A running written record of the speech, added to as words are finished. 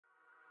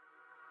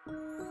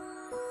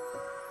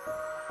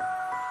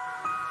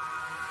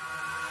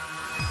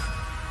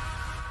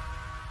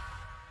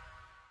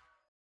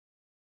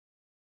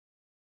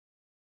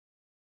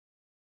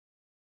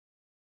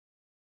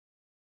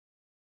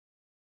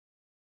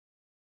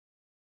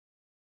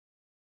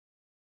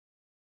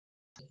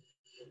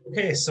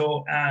Okay,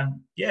 so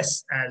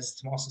yes, as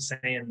Tomas was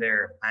saying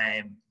there,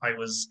 I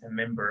was a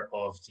member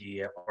of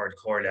the Ard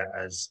Corla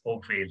as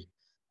Oakville,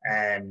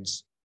 and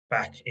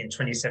back in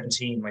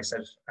 2017,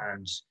 myself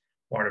and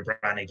Warner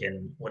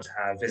Brannigan would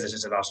have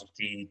visited a lot of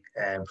the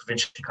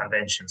provincial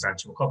conventions and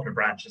to a couple of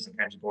branches and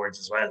county boards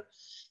as well,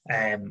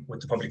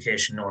 with the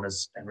publication known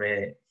as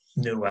Ray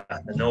Nua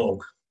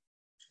Nanog.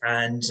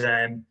 And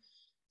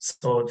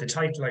so the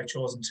title I've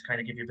chosen to kind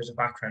of give you a bit of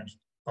background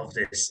of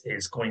this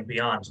is going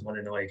beyond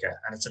Mulinoiga.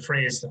 And it's a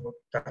phrase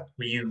that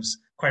we use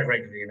quite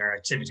regularly in our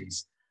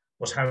activities.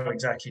 But how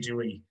exactly do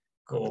we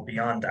go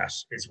beyond that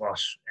is what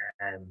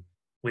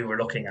we were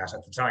looking at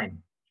the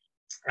time.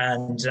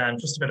 And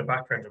just a bit of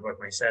background about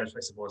myself, I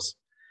suppose.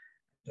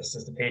 Just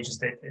as the page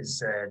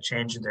is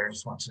changing there, I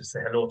just wanted to say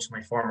hello to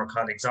my former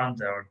colleagues on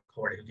the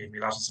court who gave me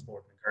a lot of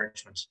support and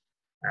encouragement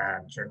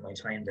during my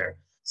time there.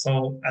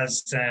 So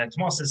as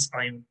Tomas says,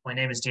 my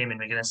name is Damien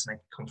McGuinness and I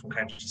come from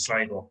County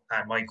Sligo,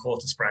 and my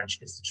Comhaltas branch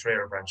is the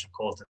Treoraí branch of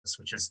Comhaltas,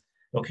 which is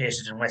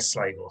located in West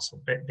Sligo, so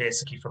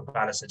basically from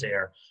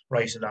Ballysadare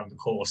right along the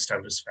coast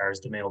out as far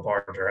as the Mayo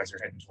border as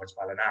you're heading towards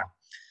Ballina.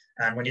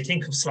 And when you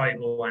think of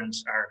Sligo and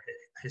our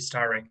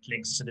historic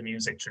links to the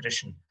music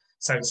tradition,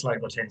 South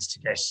Sligo tends to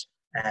get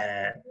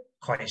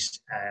quite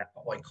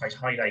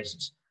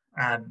highlighted.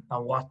 And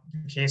what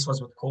the case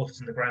was with Comhaltas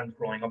in the ground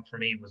growing up for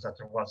me was that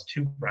there was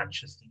two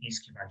branches, the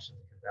East branch and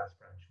the Cathaoirleach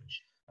branch,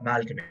 which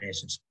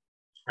amalgamated,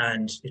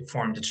 and it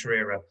formed the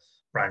Treoraí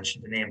branch.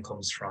 And the name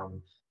comes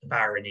from the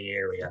Barony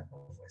area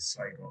of West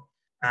Sligo.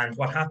 And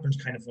what happened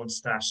kind of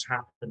once that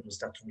happened was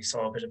that we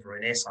saw a bit of a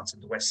renaissance in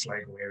the West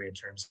Sligo area in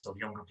terms of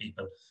younger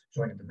people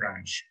joining the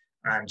branch.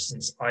 And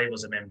since I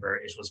was a member,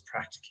 it was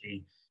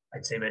practically,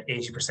 I'd say about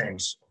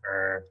 80%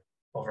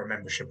 of our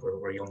membership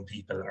were young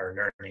people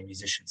or learning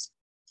musicians.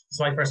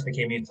 So I first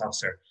became youth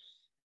officer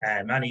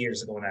many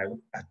years ago now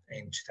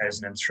in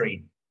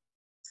 2003.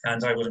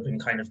 And I would have been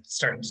kind of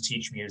starting to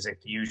teach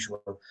music, the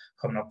usual,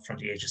 coming up from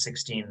the age of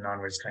 16 and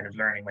onwards, kind of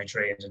learning my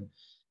trade and,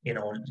 you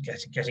know,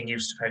 getting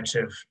used to how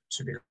to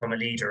become a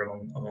leader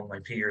among my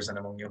peers and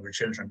among younger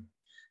children.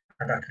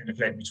 And that kind of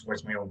led me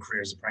towards my own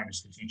career as a primary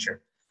school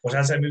teacher. But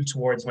as I moved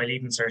towards my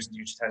leaving cert in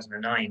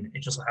 2009,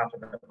 it just so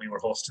happened that we were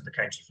hosting the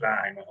County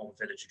Fla in my home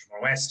village of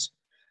Drumore West.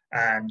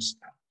 And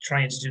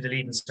trying to do the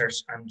leaving cert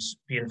and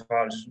be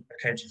involved in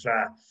a county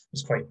fla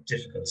was quite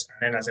difficult.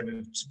 And then as I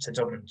moved to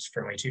Dublin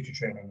for my tutor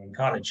training in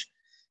college,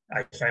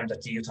 I found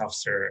that the youth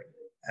officer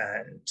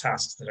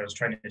tasks that I was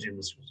trying to do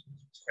was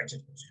quite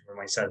difficult to do for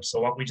myself. So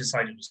what we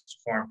decided was to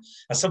form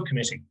a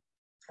subcommittee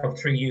of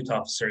 3 youth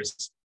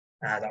officers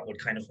that would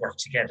kind of work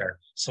together.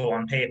 So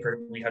on paper,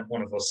 we had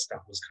one of us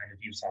that was kind of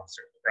youth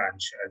officer of the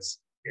branch, as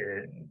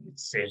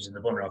it's stated in the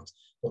Bunrocht,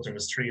 but there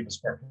was 3 of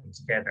us working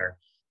together.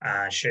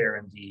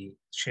 Sharing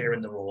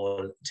the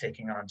role,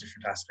 taking on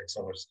different aspects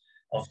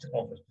of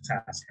the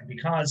task. And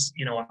because,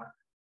 you know,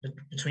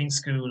 between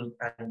school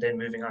and then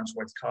moving on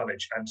towards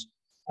college, and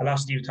a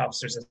lot of the youth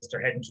officers, as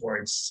they're heading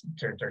towards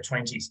their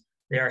 20s,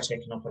 they are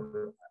taking up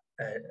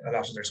a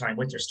lot of their time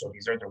with their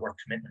studies or their work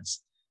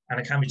commitments. And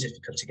it can be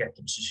difficult to get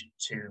them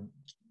to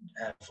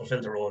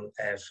fulfill the role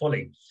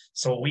fully.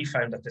 So we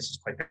found that this is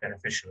quite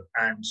beneficial.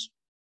 And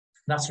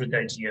that's where the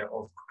idea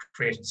of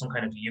creating some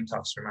kind of youth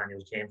officer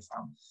manual came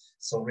from.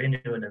 So Renew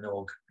and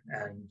Anog,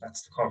 and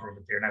that's the cover of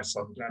it there now.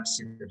 So I'm glad to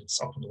see that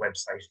it's up on the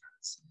website.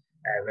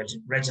 It's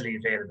readily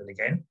available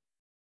again.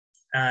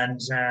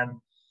 And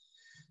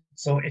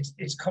so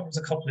it covers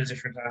a couple of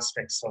different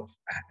aspects of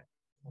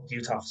the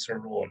youth officer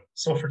role.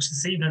 So for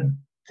this evening,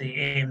 the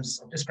aims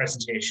of this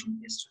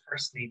presentation is to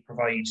firstly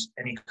provide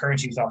any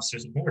current youth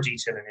officers with more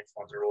detail and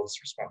info on their roles,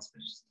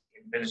 responsibilities,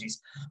 and capabilities,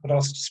 but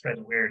also to spread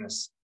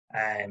awareness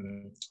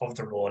of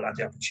the role and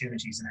the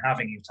opportunities in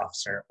having a youth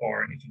officer,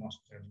 or if you want to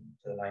put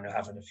the line of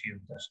having a few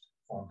that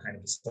form kind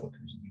of a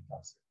subcommittee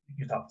of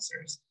youth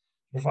officers,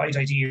 provide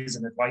ideas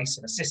and advice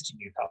and assisting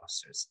youth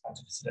officers and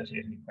to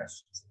facilitate any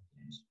questions.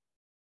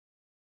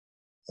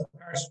 So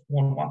first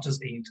one, what does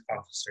a youth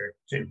officer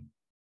do?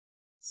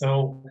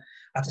 So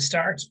at the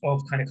start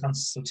of kind of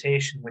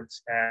consultation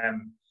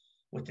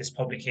with this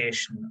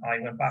publication, I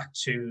went back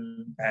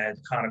to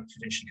the Connacht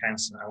Provincial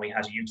Council and we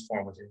had a youth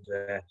forum within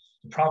the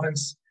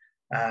province.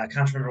 I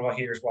can't remember what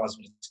year it was,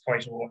 but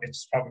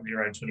it's probably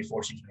around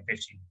 2014,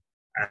 2015.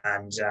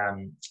 And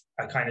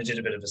I kind of did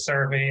a bit of a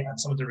survey, and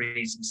some of the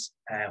reasons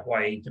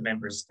why the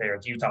members there,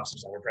 the youth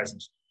officers that were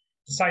present,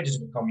 decided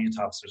to become youth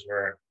officers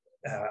were,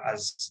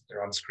 as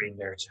they're on the screen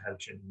there, to help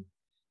children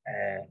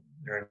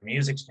learn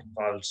music, to get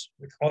involved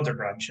with other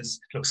branches.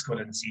 It looks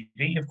good in the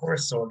CV, of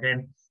course. So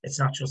again, it's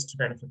not just to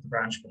benefit the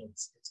branch, but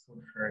it's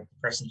good for the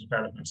personal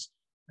development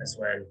as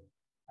well.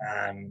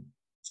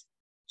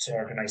 To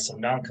organise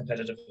some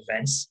non-competitive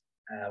events,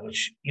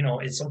 which, you know,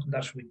 is something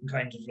that we can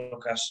kind of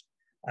look at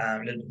a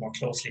little bit more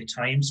closely at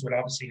times. We'll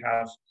obviously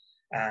have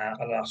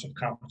a lot of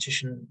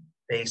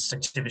competition-based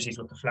activities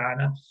with the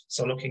FLANA,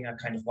 so looking at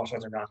kind of what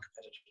other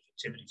non-competitive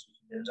activities we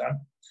can build on,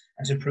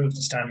 and to improve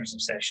the standards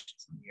of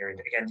sessions in the area.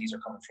 Again, these are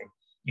coming from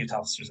youth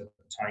officers at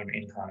the time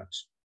in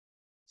Connacht.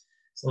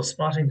 So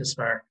spotting the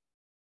spark.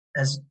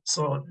 a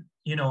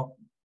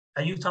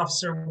youth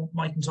officer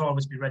mightn't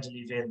always be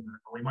readily available,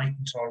 or we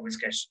mightn't always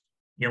get a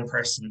young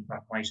person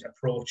that might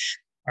approach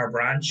our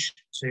branch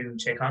to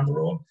take on the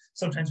role.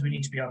 Sometimes we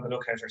need to be on the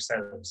lookout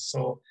ourselves.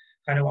 So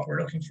kind of what we're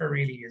looking for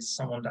really is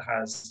someone that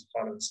has the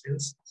following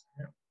skills.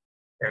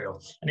 There you go.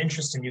 An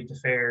interest in youth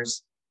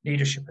affairs,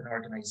 leadership and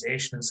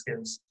organizational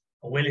skills,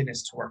 a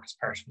willingness to work as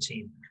part of a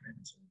team,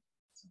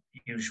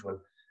 the usual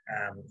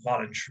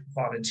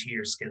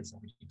volunteer skills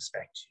that we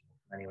expect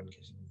from anyone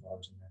getting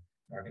involved in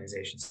an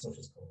organization such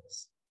as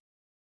Comhaltas.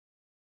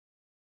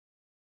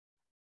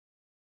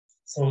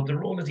 So the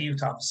role of the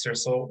youth officer,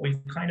 so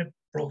we've kind of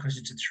broken it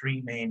into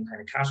three main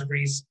kind of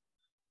categories: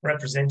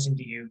 representing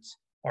the youth,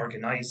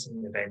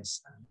 organising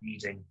events, and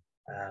leading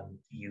the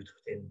youth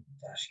within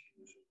that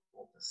youth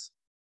focus.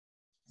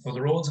 So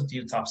the roles of the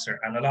youth officer,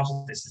 and a lot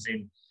of this is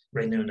in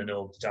Renew and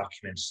Know, the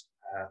document,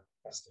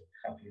 that's the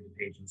copy of the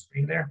page on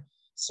screen there.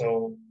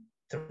 So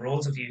the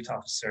roles of the youth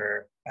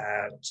officer,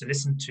 to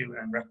listen to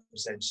and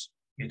represent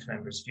youth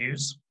members'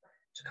 views,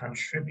 to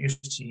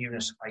contribute to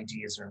unit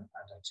ideas and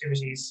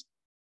activities,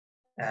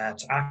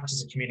 to act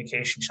as a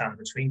communication channel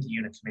between the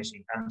unit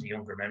committee and the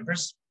younger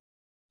members,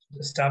 to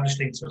establish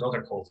links with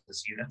other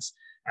Comhaltas units,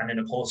 and in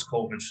a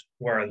post-COVID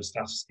world,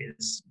 that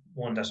is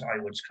one that I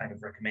would kind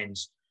of recommend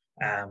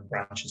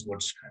branches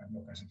would kind of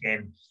look at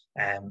again,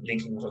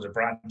 linking with other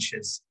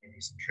branches, maybe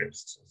some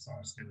trips to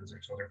summer schools or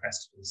to other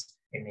festivals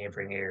in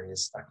neighbouring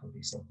areas. That could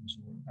be something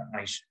that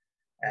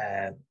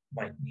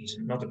might need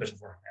another bit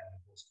of work in a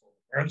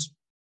post-COVID world.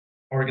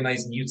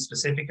 Organising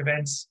youth-specific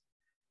events,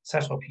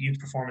 set up youth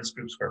performance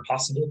groups where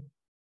possible,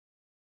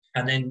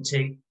 and then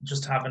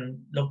just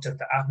having looked at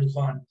the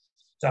Athnucon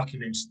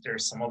document,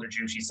 there's some other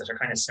duties that are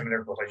kind of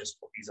similar, but I just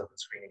put these up on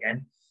screen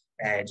again.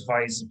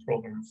 Devise a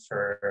program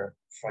for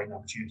providing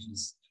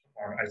opportunities to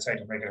perform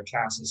outside of regular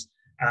classes,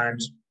 and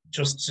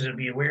just to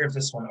be aware of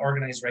this one,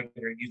 organise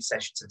regular youth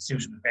sessions in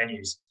suitable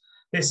venues.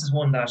 This is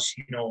one that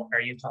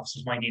our youth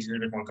officers might need a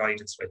little bit more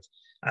guidance with.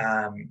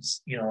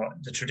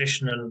 The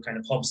traditional kind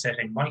of pub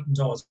setting mightn't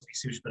always be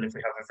suitable if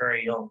we have a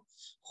very young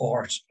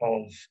cohort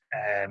of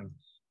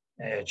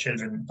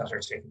children that are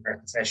taking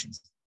part in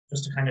sessions.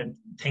 Just to kind of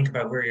think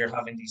about where you're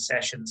having these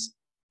sessions.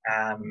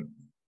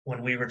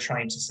 When we were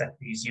trying to set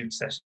these youth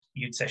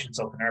sessions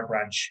up in our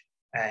branch,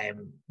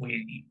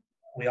 we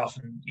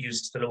often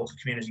used the local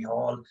community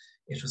hall.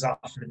 It was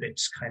often a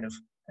bit kind of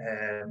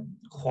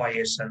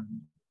quiet,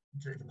 and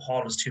the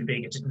hall was too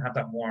big. It didn't have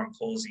that warm,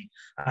 cozy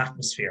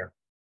atmosphere.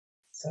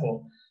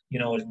 So,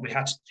 we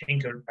had to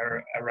think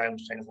around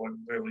kind of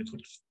where we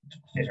could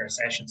fit our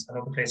sessions.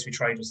 Another place we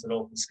tried was the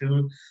local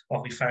school.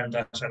 What we found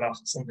that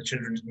some of the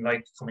children didn't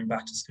like coming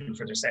back to school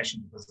for their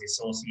session because they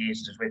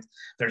associated it with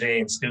their day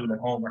in school and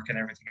homework and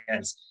everything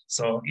else.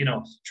 So,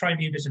 try and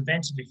be a bit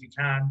inventive if you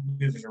can.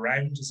 Move it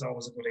around is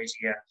always a good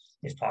idea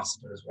if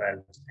possible as well.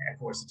 Of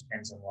course, it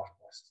depends on what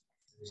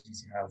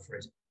facilities you have for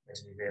it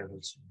readily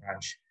available to the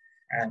branch.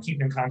 And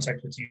keeping in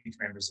contact with youth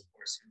members, of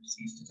course, who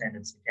ceased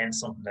attendance, again,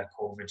 something that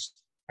COVID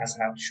has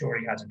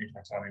surely had an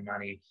impact on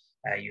many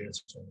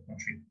units around the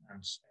country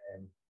and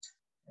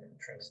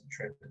throughout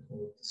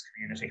this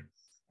community.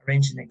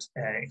 Arranging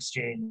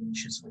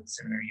exchanges with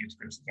similar youth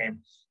groups, again,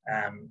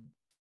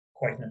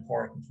 quite an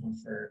important one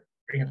for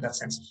bringing that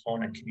sense of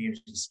fun and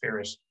community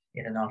spirit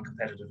in a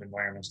non-competitive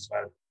environment as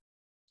well.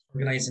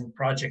 Organising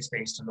projects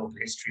based on local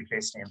history,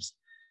 place names,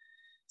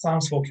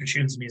 songs, folklore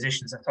tunes, and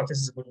musicians. I thought this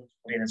is a good one to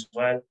put in as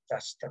well.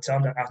 That's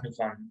on the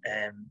Athnucon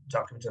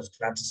document. I was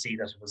glad to see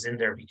that it was in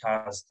there,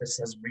 because this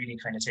has really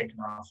kind of taken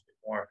off a bit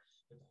more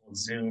with the whole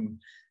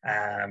Zoom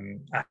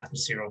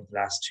atmosphere over the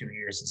last 2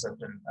 years. There's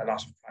been a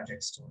lot of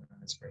projects done,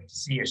 and it's great to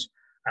see it.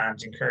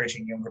 And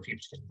encouraging younger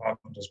people to get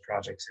involved in those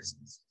projects is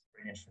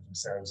brilliant for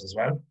themselves as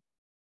well.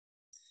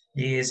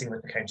 Liaising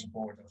with the county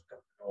board of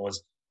government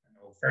is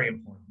very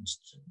important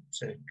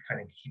to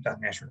kind of keep that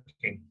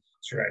networking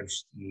throughout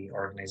the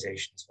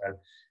organisation as well.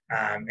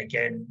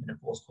 Again, in a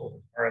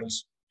post-COVID world,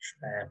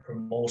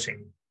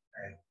 promoting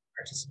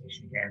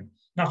participation again,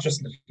 not just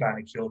in the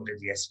Flannakeogh, but in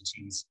the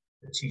SCTs,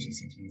 the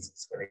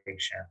TTCTs,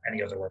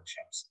 any other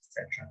workshops,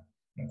 etc.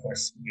 And of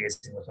course,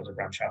 liaising with other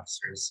branch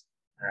officers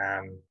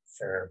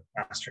for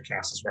master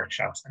classes,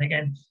 workshops, and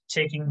again,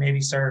 taking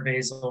maybe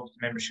surveys of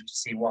the membership to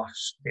see what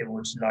they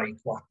would like,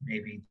 what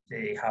maybe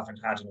they haven't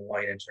had in a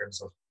while in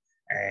terms of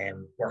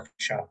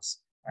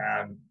workshops.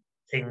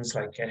 Things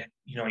like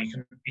you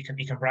can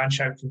branch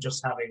out from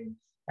just having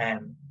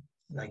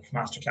like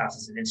master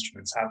classes in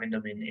instruments, having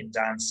them in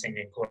dancing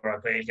and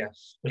Gaeilge,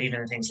 but even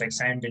in things like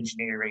sound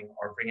engineering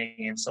or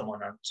bringing in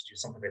someone on to do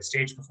something about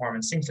stage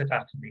performance, things like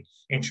that can be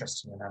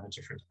interesting and have a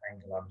different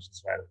angle on it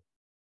as well.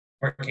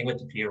 Working with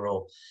the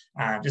PRO,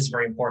 this is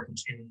very important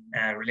in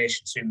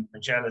relation to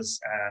Magella's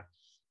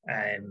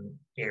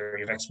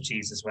area of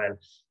expertise as well.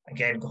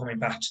 Again, coming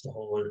back to the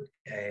whole,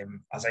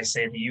 as I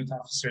say, the youth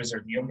officers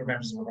or the younger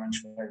members of the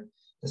branch, where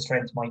the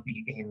strength might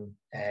be in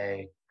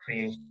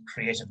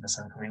creativeness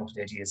and coming up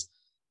with ideas.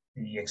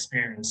 The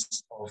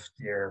experience of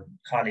their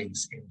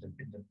colleagues in the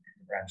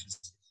branches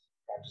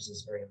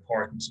is very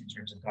important in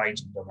terms of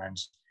guiding them and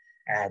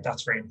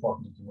That's very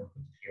important to work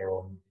with the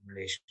PRO in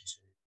relation to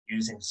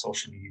using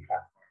social media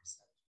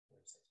platforms.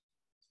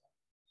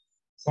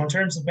 So in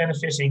terms of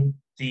benefiting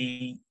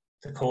the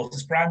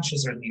Comhaltas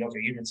branches or the other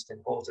units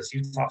within Comhaltas,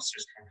 youth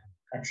officers can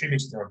contribute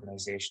to the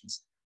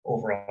organisation's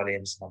overall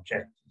aims and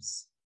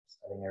objectives.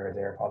 Spelling error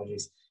there,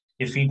 apologies.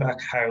 Give feedback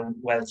how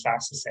well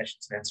classes,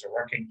 sessions, events are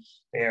working.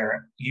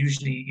 They're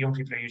usually, young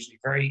people are usually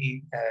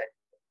very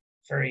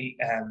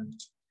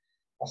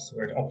what's the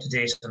word, up to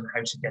date on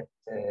how to get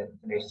the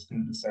latest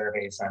Google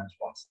surveys and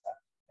what's that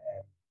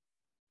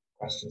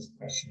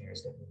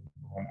questionnaires.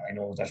 I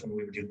know that when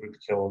we were doing group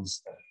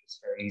kills, that it's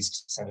very easy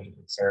to send a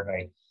quick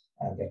survey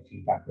and get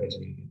feedback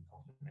readily in a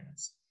couple of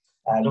minutes.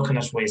 Looking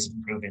at ways of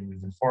improving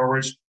moving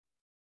forward,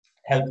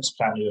 help to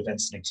plan new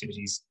events and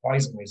activities,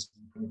 advising ways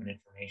of improving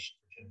information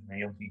for children and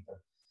young people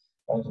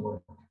about the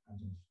work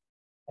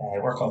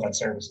and work of and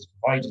services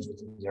provided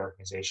within the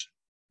organisation.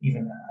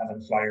 Even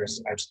having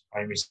flyers out to the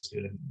primary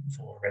school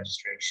for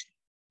registration,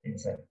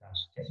 things like that,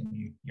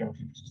 getting young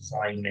people to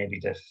design maybe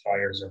the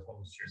flyers or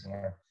posters,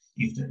 or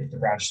if the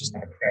branch doesn't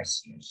have a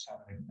press, just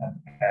having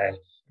a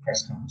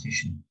press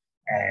competition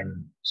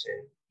to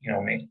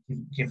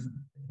give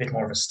a bit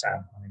more of a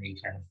stamp on any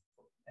kind of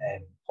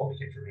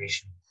public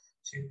information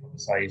to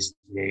publicise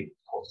the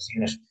Comhaltas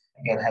unit.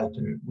 Again,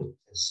 helping with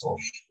the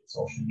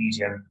social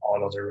media and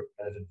all other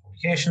relevant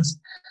publications.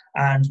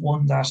 And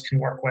one that can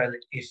work well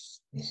if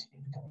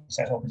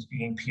set up as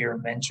being peer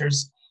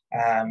mentors.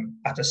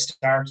 At the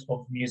start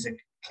of music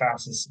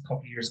classes a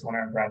couple of years ago in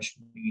our branch,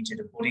 we did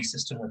a buddy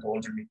system with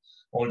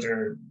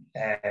older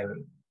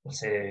let's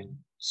say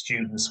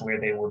students, where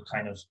they would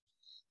kind of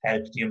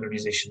help the younger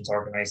musicians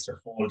organise their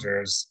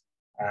folders,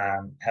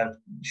 help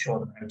show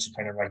them how to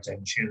kind of write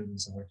down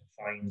tunes and where to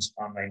find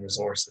online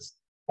resources.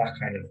 That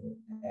kind of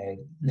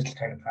little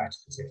kind of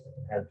practical tips that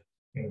can help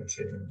younger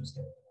children just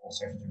get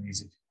most out of their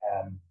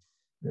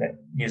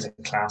music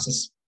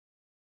classes.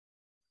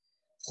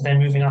 So then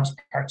moving on to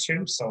part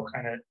two, so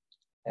kind of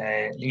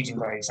leading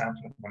by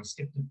example. I'm going to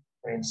skip the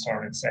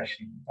brainstorming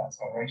session, if that's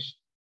all right.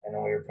 I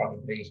know you're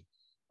probably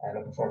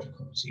looking forward to a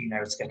cup of tea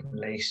now, it's getting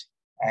late.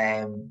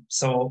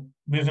 So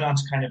moving on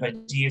to kind of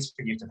ideas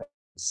for youth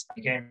events.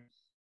 Again,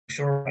 I'm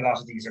sure a lot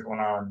of these are going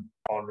on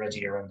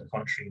already around the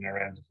country and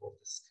around the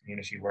Comhaltas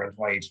community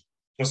worldwide.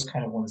 Just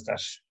kind of ones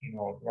that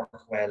work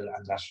well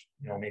and that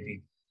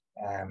maybe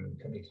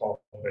can be thought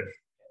about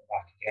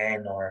back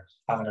again, or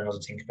having another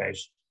think about.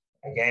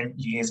 Again,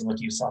 liaising with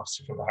youth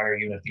officer for the higher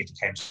unit, the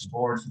Accounting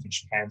Board, the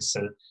Provincial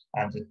Council,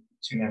 and the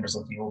two members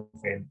of the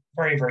OFIN.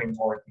 Very, very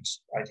important,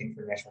 I think,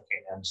 for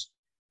networking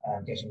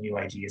and getting new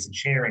ideas and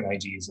sharing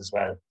ideas as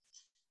well.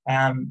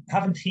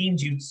 Having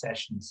themed youth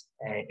sessions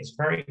is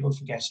very good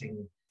for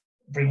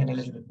bringing a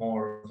little bit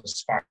more of a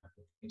spark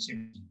and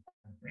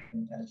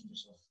bringing a little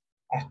bit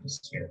of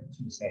atmosphere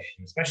to the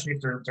session, especially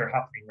if they're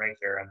happening right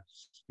there, and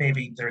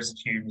maybe there's a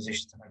few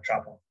musicians that might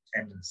drop off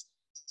attendance.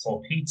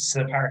 So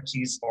pizza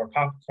parties or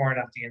popcorn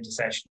at the end of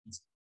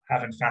sessions,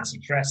 having fancy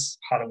dress,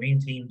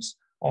 Halloween themes,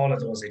 all of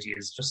those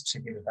ideas, just to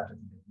give it that a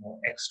little bit more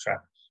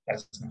extra.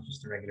 That's not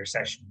just a regular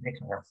session. They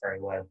can work very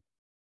well.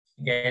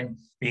 Again,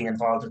 being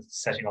involved with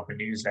setting up a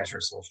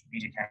newsletter, social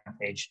media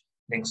campaign,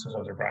 links with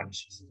other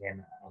branches again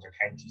and other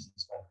counties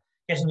as well.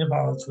 Getting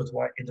involved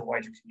in the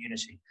wider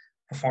community.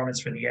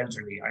 Performance for the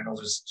elderly. I know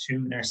there's 2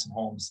 nursing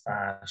homes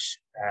that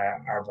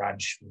our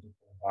branch would have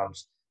been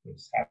involved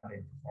with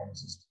having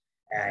performances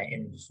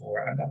in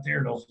before, and that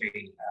they're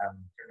lovely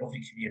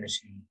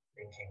community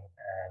linking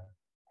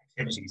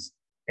activities.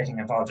 Getting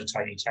involved with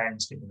tiny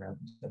towns, giving them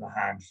a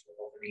hand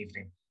for an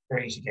evening.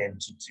 Great again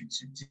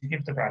to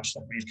give the branch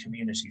that real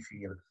community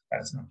feel that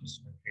it's not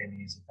just about playing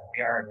music, that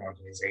we are an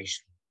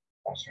organisation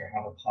that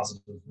have a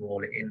positive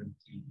role in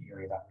the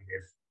area that we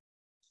live.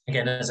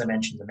 Again, as I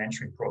mentioned, the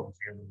mentoring program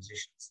for young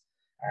musicians,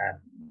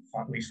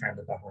 we found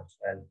that worked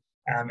well.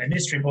 A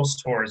mystery bus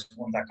tour is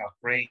one that got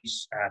great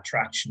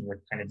traction with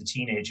kind of the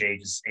teenage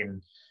ages in,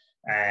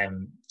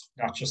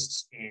 not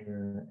just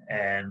in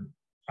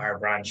our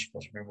branch,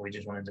 but remember we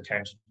did one in the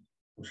county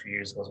a few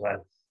years ago as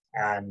well.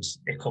 And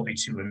it could be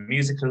to a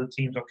musical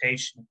themed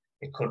location,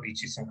 it could be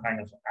to some kind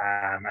of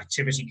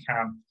activity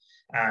camp,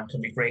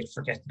 could be great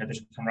for getting a bit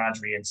of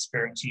camaraderie and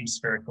team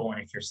spirit going.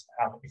 If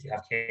you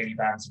have Cayley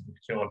bands in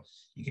particular,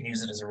 you can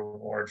use it as a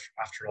reward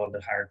after all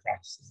the hard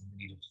practices and the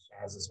lead up to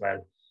jazz as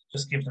well.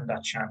 Just give them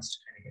that chance to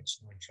kind of get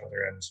to know each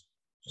other and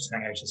just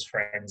hang out as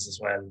friends as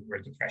well,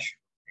 where the pressure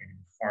in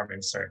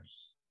performance or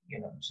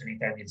to lead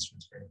down the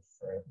instruments for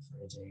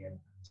a day and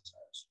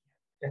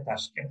get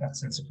that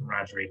sense of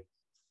camaraderie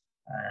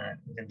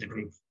within the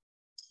group.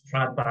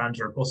 Trad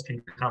band or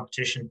busking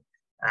competition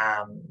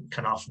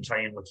can often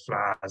tie in with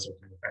flags or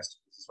kind of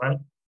festivals as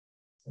well.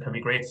 It can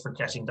be great for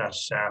getting that,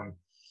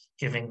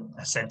 giving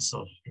a sense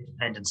of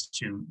independence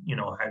to,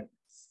 how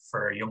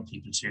for young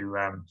people to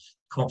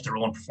come up with their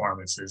own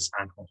performances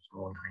and come up with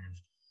their own kind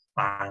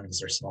of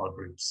bands or small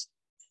groups.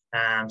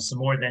 Some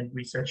more then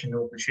researching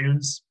local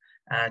tunes,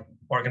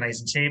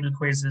 organising table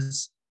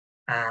quizzes,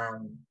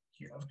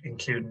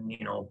 including,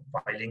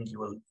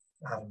 bilingual,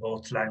 having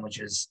both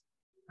languages,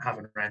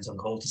 having friends on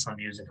Comhaltas on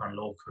music on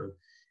local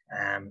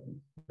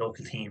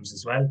themes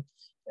as well.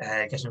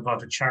 Getting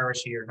involved with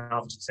charity or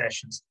novelty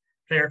sessions.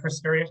 Clerical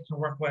area can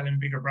work well in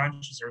bigger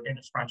branches, or again,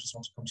 if branches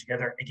want to come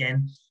together.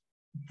 Again,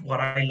 what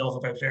I love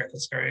about clerical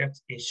area,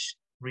 it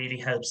really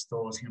helps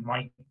those who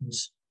mightn't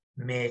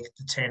make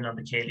the 10 on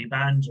the Gaeilge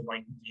band, or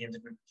mightn't be in the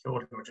group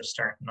of who are just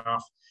starting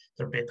off.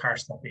 They're a bit part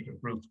of that bigger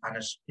group, and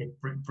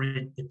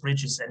it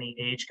bridges any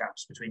age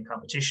gaps between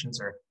competitions,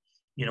 or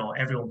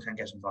everyone can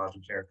get involved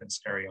in clerical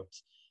area.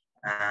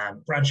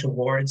 Branch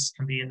awards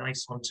can be a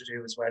nice one to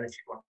do as well if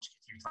you want to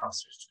get youth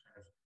officers to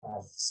kind of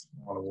have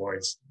small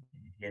awards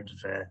at the end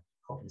of a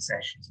couple of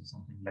sessions, or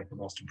something like the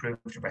most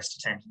improved or best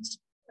attendance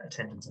at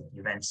the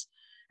events.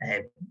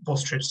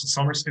 Bus trips to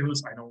summer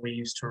schools. I know we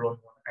used to run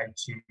one out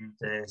to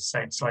the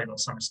South Sligo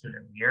Summer School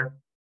every year,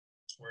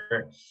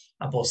 where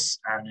a bus,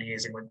 and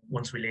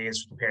once we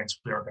liaise with the parents,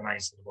 we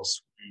organise that the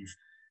bus would leave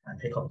and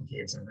pick up the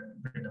kids and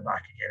bring them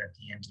back again at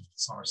the end of the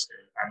summer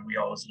school. And we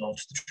always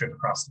loved the trip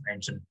across the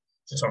mountain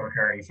to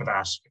Treoraí for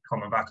that,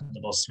 coming back on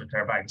the bus with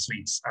their bag of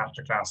sweets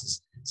after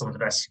classes. Some of the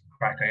best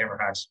crack I ever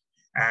had.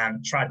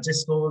 Trad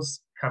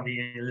discos can be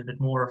a little bit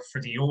more for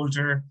the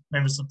older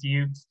members of the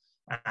youth.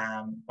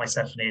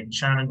 Myself and Aidan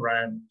Shannon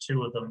ran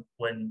two of them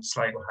when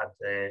Sligo had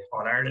the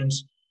All-Ireland.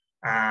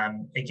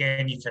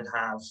 Again, you can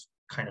have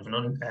kind of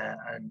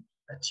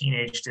a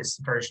teenage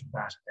version of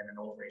that, and then an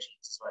over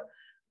 18s as well.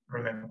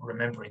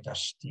 Remembering that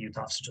the youth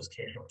officer just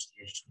cater up to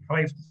the age of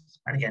 25.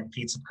 And again,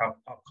 pizza,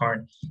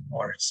 popcorn,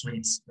 or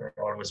sweets are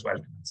always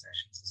welcome in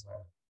sessions as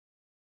well.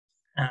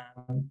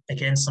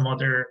 Again, some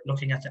other,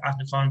 looking at the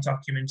Athnacon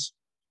document,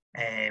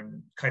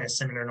 kind of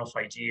similar enough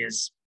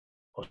ideas,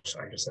 but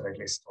I just said I'd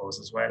list those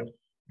as well.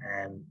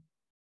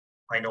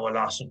 I know a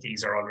lot of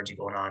these are already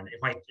going on.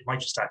 It might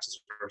just act as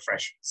a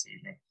refresher this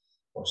evening.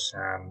 But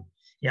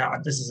yeah,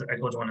 this is a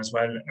good one as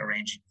well,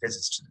 arranging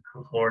visits to the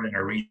Cathaoirleach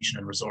or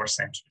regional resource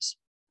centres.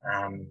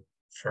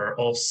 For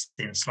us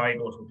in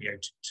Sligo, it will be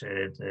out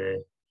to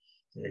the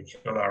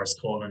Cisteoir,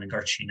 Colin and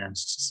Gertrude, and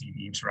to see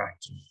the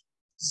interactive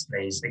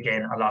displays.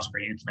 Again, a lot of our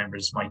youth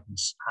members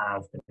mightn't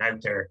have been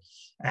out there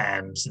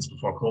since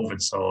before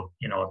COVID, so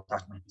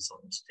that might be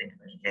something to think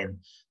about. Again,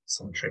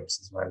 some trips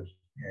as well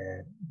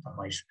that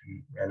might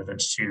be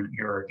relevant to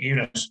your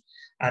unit.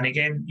 And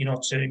again,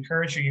 to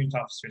encourage your youth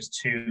officers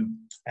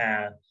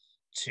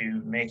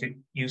to make a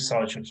use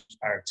of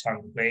our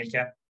tongue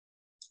Gaeilge,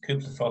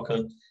 cúpla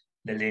focal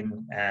le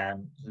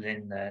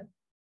linn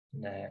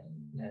na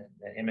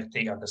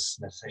imachtaí agus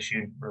na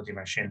sesiún rudí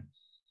mar sin.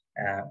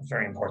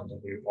 Very important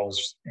that we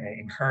always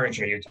encourage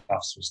our youth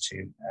officers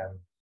to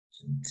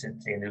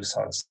use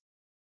odds.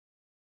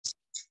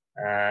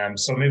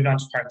 So moving on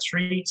to part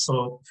 3,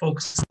 so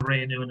focus on the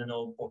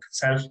Iniúchóir book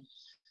itself.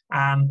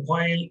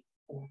 While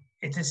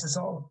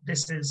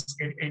this is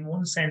in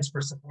one sense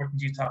we're supporting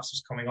youth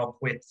officers coming up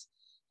with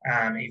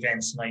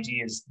events and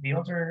ideas. The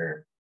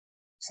other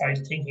side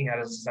of thinking at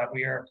is that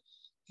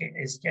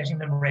is getting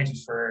them ready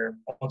for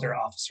other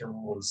officer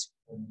roles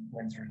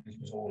when they're a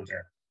little bit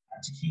older,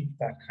 and to keep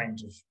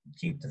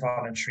the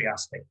voluntary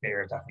aspect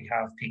there, that we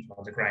have people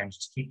on the ground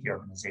to keep the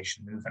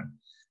organisation moving.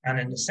 And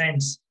in a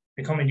sense,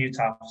 becoming a youth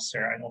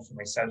officer, I know for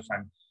myself,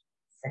 and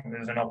from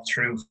moving up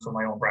through from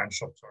my own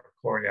branch up to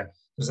Cothromaíocht,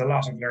 there's a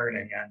lot of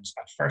learning, and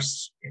at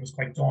first it was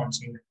quite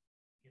daunting.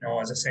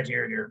 As I said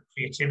earlier,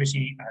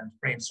 creativity and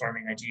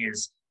brainstorming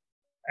ideas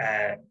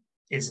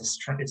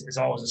is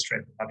always a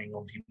strength of having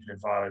young people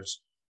involved.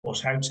 But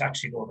how to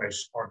actually go about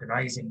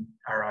organising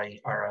our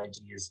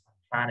ideas and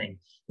planning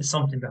is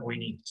something that we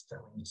need to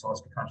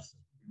always be conscious of.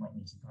 We might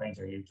need to guide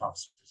our youth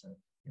officers and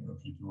younger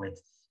people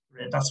with.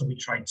 That's what we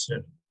tried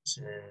to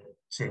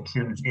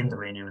include in the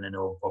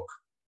Iniúchóir book.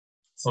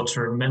 So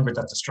to remember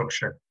that the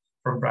structure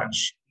from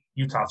branch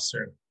youth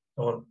officer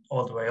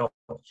all the way up,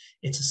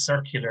 it's a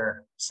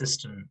circular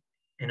system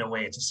in a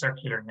way. It's a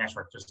circular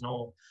network. There's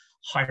no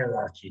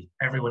hierarchy.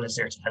 Everyone is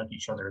there to help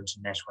each other and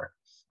to network,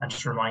 and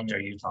to remind our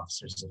youth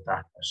officers of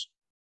that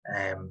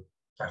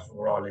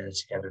we're all in it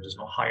together. There's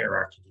no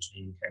hierarchy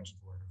between county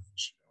board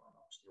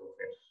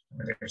and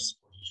we're there to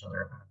support each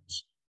other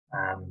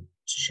and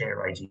to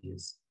share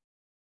ideas.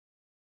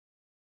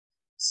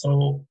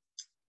 So,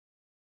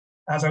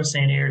 as I was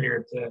saying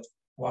earlier,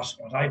 what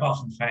I've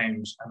often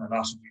found, and a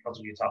lot of the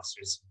other youth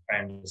officers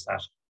found, is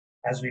that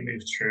as we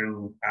move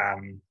through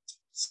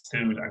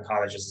school and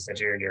college, as I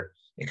said earlier,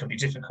 it can be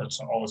difficult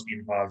to always be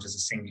involved as a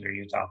singular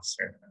youth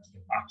officer and to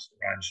get back to the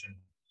branch and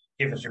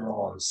give it your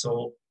all.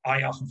 So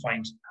I often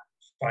found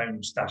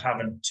that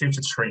having 2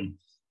 to 3,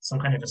 some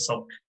kind of a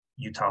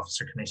sub-youth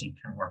officer committee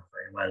can work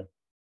very well.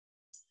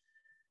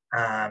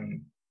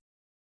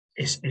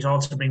 It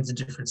also brings in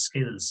different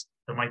skills.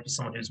 There might be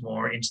someone who's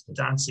more into the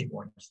dancing,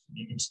 more into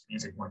the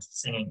music, more into the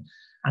singing,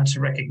 and to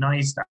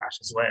recognise that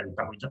as well,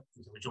 that we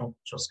don't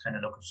just kind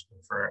of look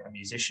for a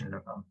musician to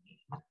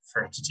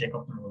take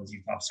up the role as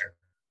youth officer.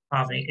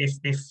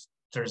 If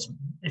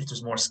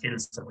there's more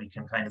skills that we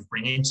can kind of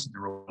bring into the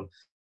role,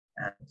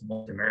 the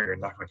more the merrier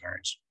in that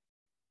regard.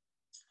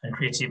 And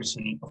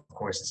creativity, of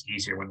course, is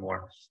easier when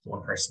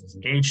one person is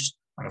engaged.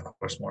 And of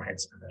course, more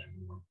heads are better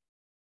than one.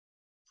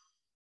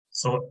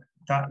 So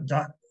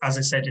that, as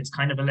I said, it's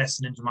kind of a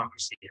lesson in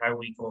democracy, how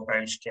we go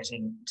about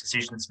getting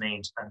decisions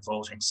made and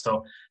voting.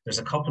 So there's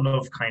a couple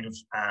of kind of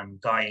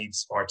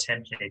guides or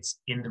templates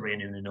in the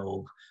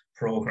Iniúchóir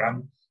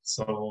program.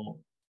 So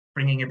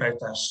bringing about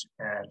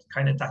that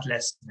kind of that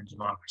lesson in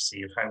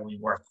democracy of how we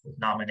work with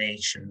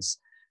nominations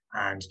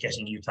and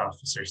getting youth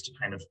officers to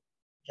kind of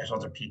get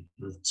other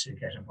people to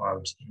get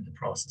involved in the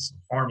process of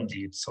forming the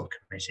youth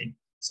subcommittee.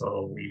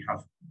 So we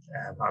have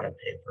a ballot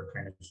paper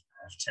kind of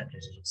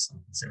templated with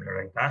something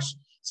similar like that.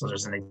 So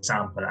there's an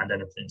example and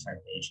then a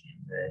printout page in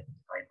the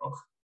guidebook.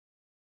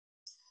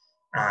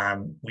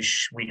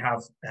 We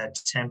have a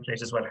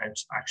template as well how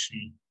to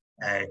actually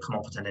come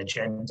up with an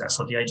agenda.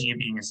 So the idea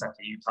being is that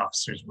the youth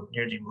officers would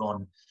nearly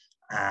run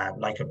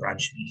like a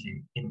branch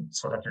meeting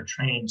so that they're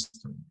trained.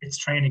 It's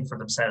training for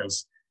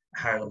themselves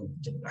how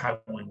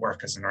we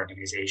work as an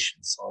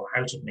organization. So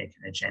how to make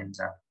an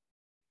agenda,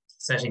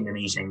 setting the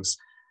meetings.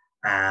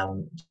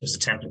 There's a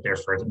template there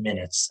for the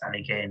minutes, and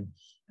again,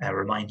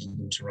 reminding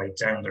them to write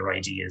down their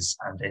ideas,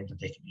 and then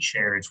they can be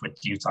shared with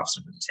the youth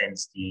officer that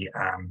attends the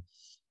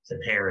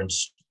parent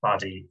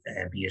body,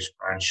 be it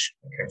branch,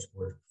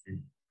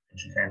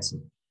 County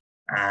Council.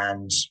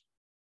 And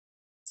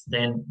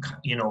then,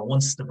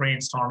 once the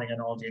brainstorming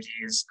and all the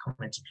ideas come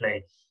into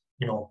play,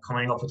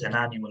 coming up with an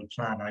annual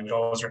plan, I would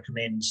always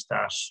recommend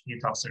that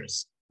youth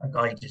officers are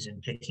guided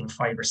in picking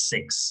 5 or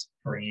 6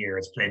 per year.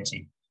 It's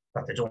plenty,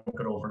 that they don't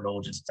get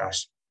overloaded, that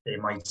they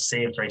might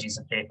save their ideas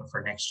on paper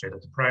for next year,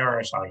 that they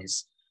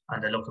prioritize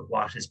and they look at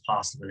what is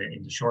possible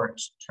in the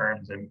short term,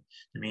 the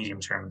medium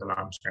term, and the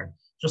long term,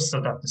 just so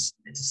that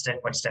it's a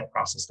step-by-step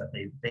process that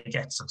they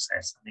get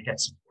success and they get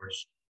support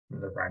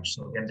from the branch.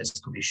 So again, this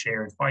could be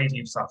shared by the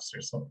youth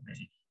officer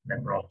subcommittee and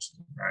then brought to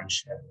the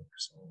branch level,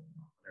 so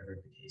whatever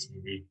the case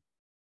may be.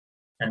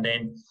 And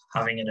then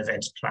having an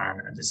event plan,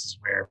 and this is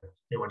where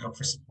they would look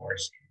for support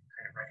in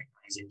kind of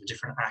recognizing the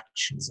different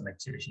actions and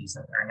activities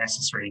that are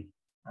necessary,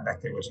 and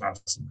that they would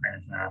have some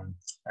kind of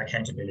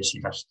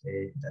accountability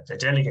that they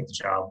delegate the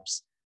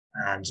jobs.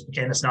 And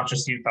again, it's not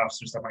just youth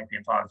officers that might be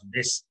involved in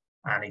this.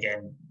 And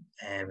again,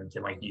 they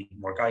might need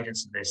more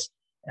guidance in this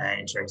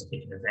in terms of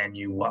picking a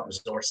venue, what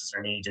resources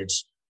are needed,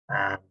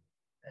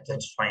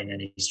 identifying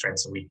any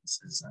strengths and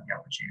weaknesses and the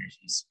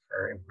opportunities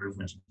for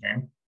improvement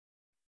again.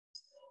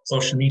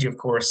 Social media, of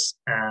course,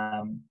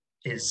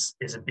 is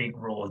a big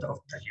role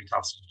that youth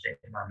officers play.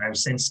 Now,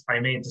 since I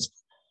made this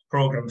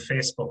program,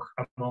 Facebook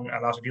among a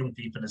lot of young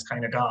people is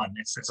kind of gone.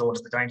 It's old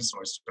as the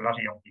dinosaurs to a lot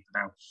of young people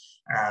now.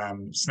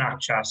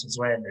 Snapchat as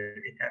well.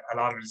 A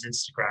lot of it is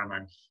Instagram,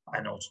 and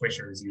I know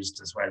Twitter is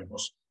used as well.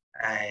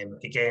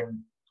 But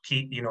again,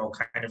 keep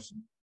kind of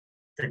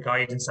the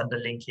guidance and the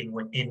linking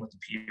with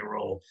the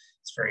PRO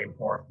is very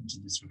important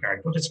in this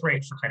regard. But it's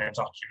great for kind of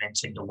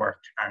documenting the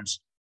work and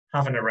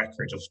having a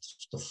record of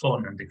the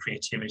fun and the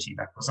creativity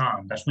that goes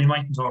on that we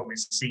mightn't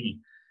always see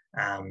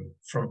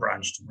from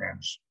branch to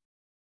branch.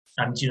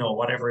 And,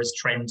 whatever is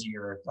trendy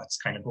or that's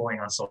kind of going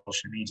on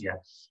social media,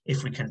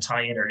 if we can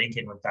tie in or link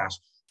in with that,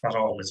 that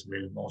always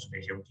will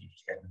motivate young people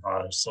to get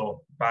involved.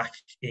 So back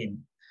in,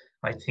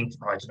 I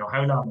don't know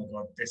how long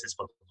ago this is,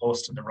 but the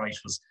post on the right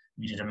was,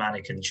 we did a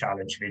mannequin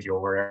challenge video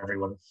where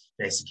everyone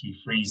basically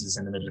freezes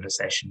in the middle of a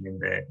session in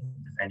the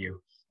venue.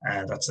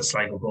 That's a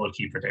Sligo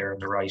goalkeeper there on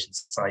the right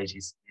side.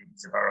 He's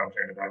around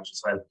here in the branch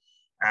as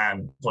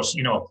well. But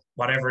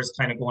whatever is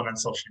kind of going on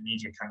social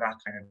media, can that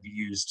kind of be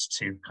used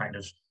to kind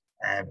of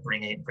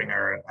bring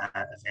our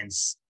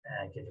events,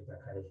 give it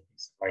that kind of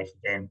piece of life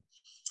again.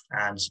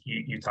 And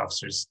youth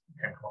officers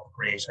can come up with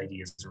great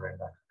ideas around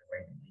that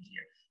kind of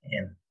media.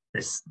 Again,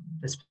 this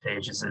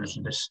page is a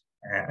little bit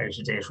out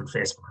of date with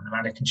Facebook and the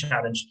mannequin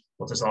challenge,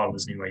 but there's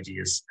always new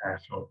ideas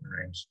floating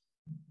around.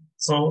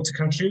 So to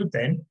conclude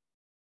then,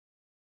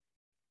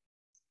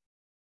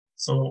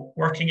 so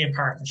working in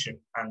partnership,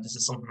 and this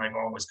is something I've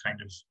always kind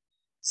of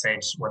said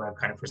when I'm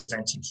kind of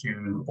presenting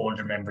to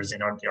older members in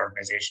the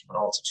organisation, but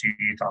also to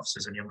youth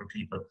officers and younger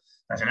people,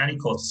 that in any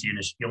Comhaltas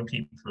unit, young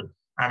people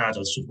and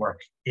adults should work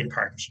in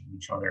partnership with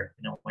each other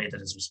in a way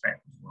that is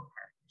respectful of our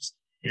partners.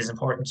 It is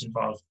important to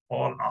involve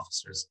all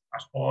officers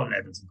at all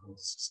levels in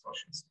Comhaltas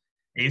discussions.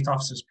 The youth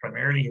officer is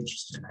primarily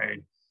interested in how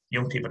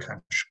young people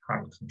can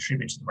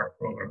contribute to the work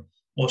programme,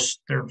 but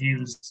their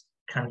views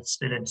can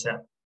spill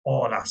into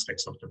all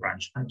aspects of the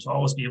branch, and to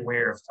always be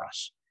aware of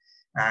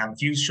that.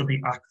 Views should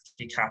be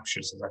actively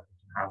captured so that we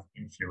can have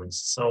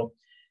influence. So,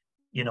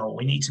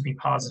 we need to be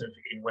positive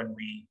in when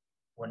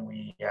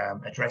we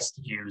address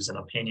the views and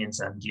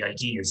opinions and the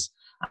ideas.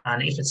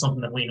 And if it's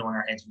something that we know in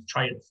our heads, we've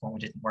tried it before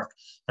and it didn't work,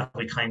 that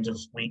we kind of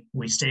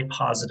we stay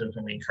positive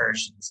and we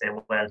encourage them and say,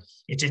 well,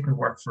 it didn't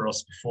work for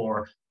us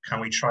before.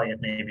 Can we try it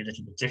maybe a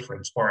little bit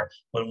different? Or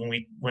well,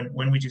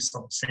 when we do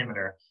something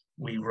similar,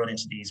 we run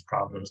into these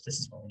problems. This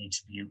is what we need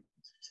to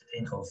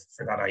think of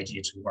for that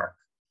idea to work.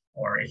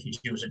 Or if we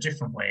do it a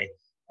different way,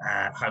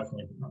 how can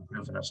we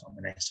improve on it on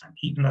the next time?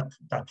 Keeping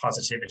that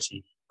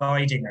positivity,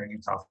 guiding our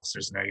youth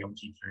officers and our young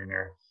people in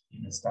our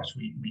units, that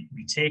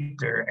we take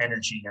their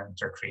energy and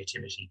their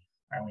creativity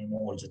and we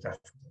mold it that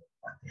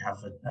they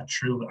have a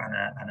true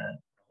and a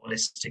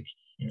holistic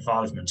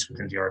involvement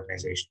within the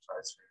organisation.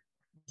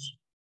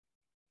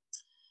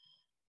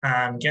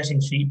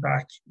 Getting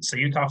feedback. So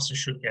youth officers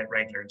should get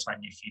regular and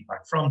timely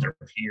feedback from their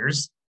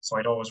peers. So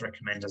I'd always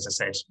recommend, as I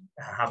said,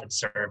 having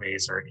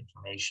surveys or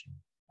information,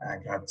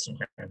 gather some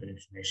kind of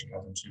information,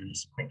 gather them to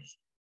just quick,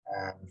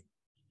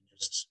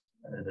 just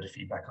a little bit of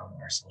feedback on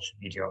our social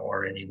media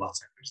or any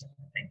WhatsApp or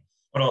something.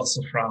 But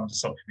also from the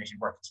subcommittee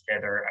working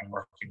together and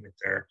working with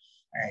their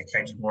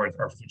county board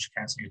or future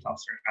council youth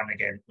officer, and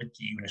again with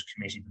the unit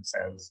committee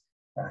themselves,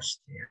 that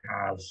they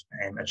have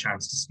a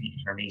chance to speak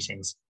at our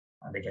meetings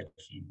and they get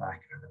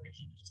feedback and we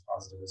keep it as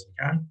positive as we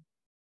can.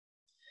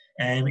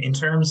 In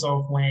terms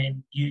of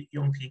when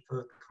young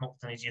people come up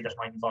with an idea that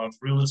might involve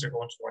rules or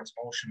going towards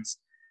motions,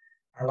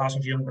 a lot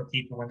of younger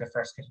people, when they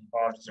first get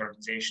involved in the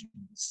organisation,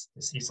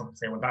 they see something,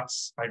 say, well,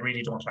 I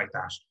really don't like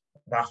that.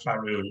 That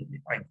flat rule,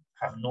 I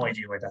have no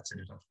idea why that's in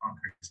it.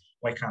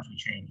 Why can't we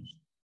change it?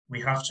 We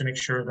have to make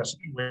sure that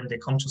when they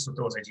come to us with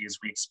those ideas,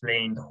 we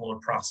explain the whole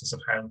process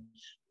of how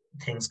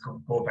things go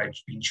about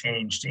being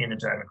changed in a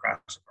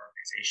democratic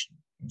organisation,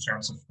 in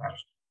terms of that,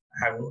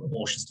 how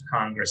motions to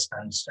Congress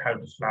and how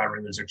the flat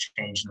rules are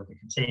changing, that they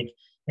can take,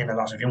 in a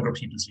lot of younger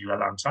people's view, a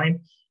long time.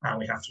 And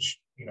we have to,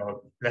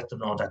 let them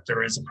know that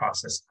there is a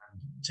process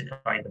and to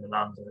guide them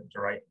along the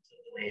right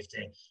way if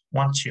they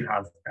want to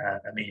have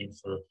a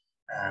meaningful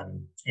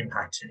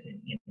impact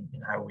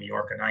in how we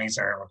organise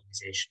our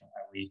organisation,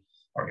 how we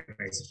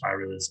organise the flat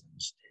rules and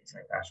things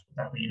like that.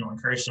 But that we,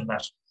 encourage them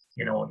that,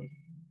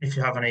 if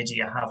you have an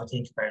idea, have a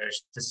think about it.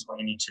 This is what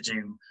you need to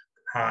do.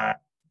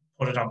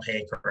 Put it on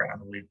paper,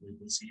 and we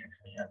will see how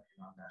can we help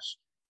you on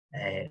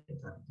that.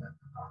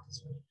 That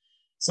as well.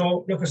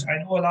 So, Lucas,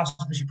 I know a lot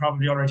of you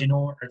probably already know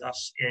or that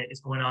is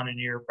going on in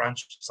your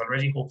branches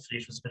already. Hopefully,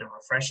 it was a bit of a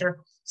refresher.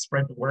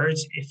 Spread the word.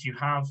 If you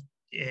have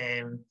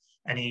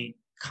any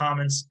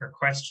comments or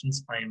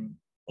questions, I'm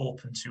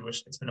open to it.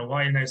 It's been a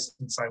while now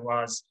since I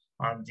was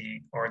on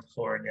the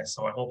Auditor,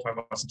 so I hope I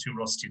wasn't too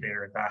rusty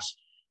there at that.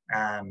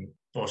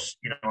 But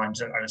I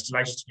was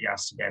delighted to be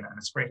asked again, and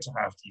it's great to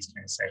have these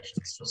kind of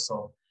sessions just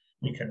so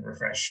we can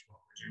refresh what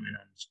we're doing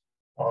and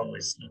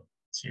always look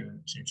to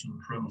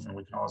improve, and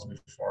we can always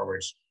move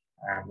forward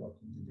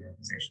working with the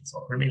organisation.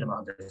 So we're meeting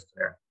on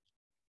there.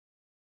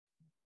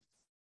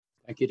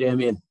 Thank you,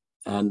 Damien.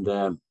 And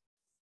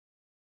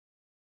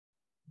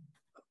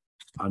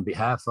on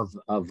behalf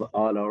of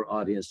all our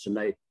audience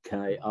tonight, can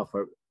I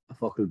offer a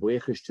focal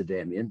buíochas to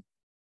Damien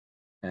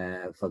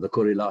for the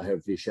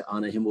Cathaoirleach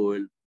Anna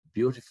Himul,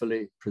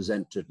 beautifully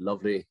presented,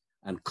 lovely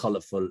and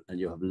colourful, and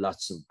you have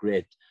lots of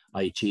great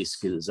IT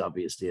skills,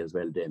 obviously, as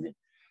well, Damien.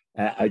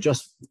 I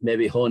just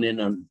maybe hone in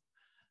on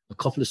a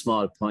couple of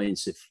small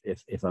points,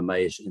 if I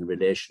might, in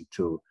relation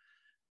to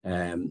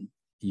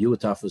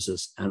youth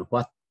officers and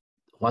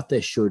what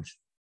they should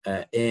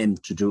aim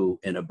to do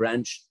in a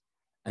branch.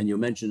 And you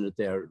mentioned it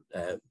there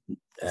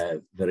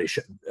very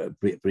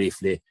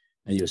briefly,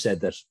 and you said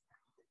that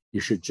you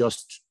should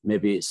just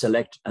maybe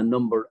select a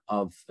number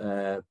of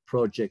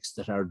projects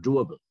that are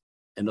doable.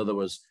 In other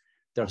words,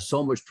 there's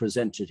so much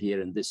presented here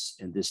in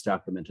this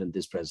document and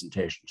this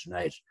presentation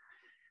tonight.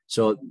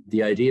 So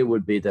the idea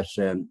would be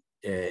that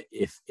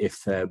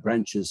if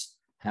branches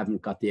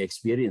haven't got the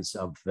experience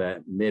of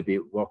maybe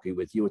working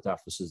with youth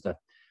officers, that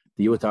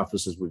the youth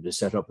officers would be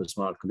set up a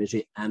small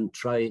committee and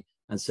try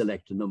and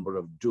select a number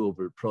of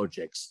doable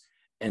projects.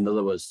 In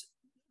other words,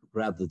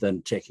 rather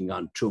than taking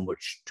on too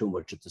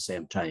much at the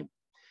same time.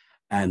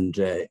 And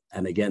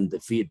again, the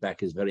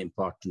feedback is very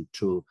important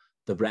to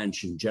the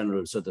branch in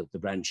general, so that the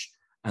branch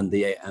and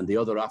the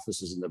other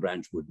officers in the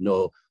branch would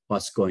know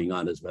what's going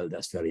on as well.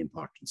 That's very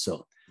important.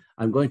 So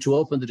I'm going to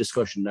open the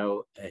discussion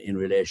now in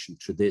relation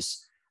to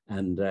this,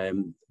 and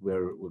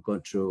we're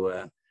going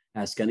to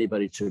ask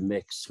anybody to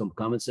make some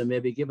comments and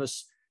maybe give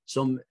us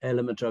some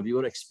element of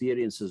your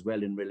experience as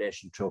well in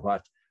relation to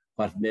what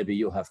maybe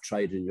you have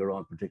tried in your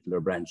own particular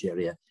branch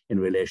area in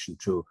relation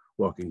to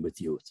working with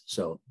youth.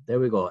 So there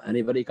we go.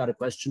 Anybody got a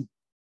question?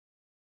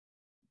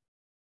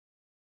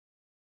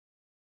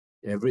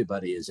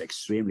 Everybody is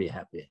extremely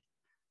happy.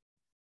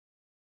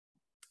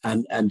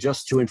 And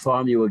just to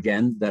inform you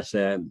again that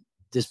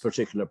this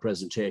particular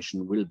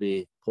presentation will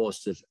be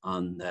posted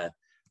on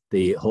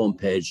the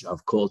homepage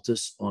of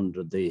Comhaltas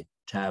under the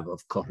tab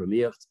of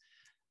Cothromaíocht.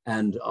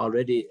 And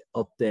already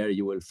up there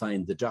you will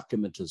find the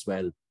document as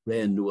well,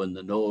 Rain and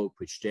the No,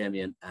 which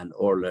Damien and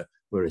Orla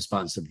were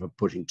responsible for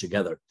putting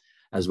together,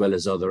 as well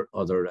as other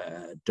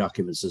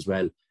documents as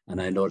well.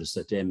 And I noticed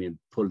that Damien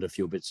pulled a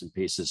few bits and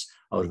pieces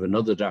out of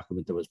another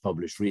document that was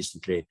published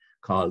recently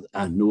called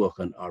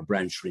Iniúchóir, or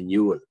Branch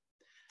Renewal.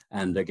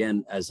 And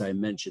again, as I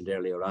mentioned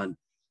earlier on,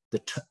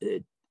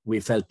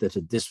 we felt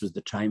that this was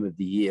the time of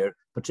the year,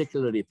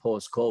 particularly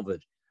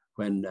post-COVID,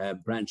 when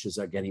branches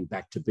are getting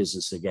back to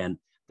business again,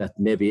 that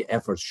maybe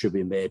efforts should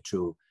be made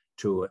to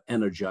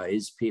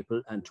energize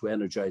people and to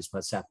energize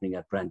what's happening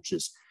at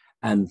branches.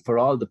 And for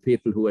all the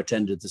people who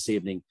attended this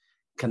evening,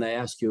 can I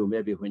ask you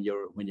maybe when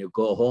you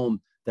go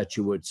home that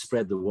you would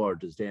spread the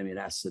word, as Damien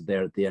asked it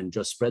there at the end,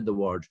 just spread the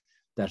word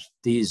that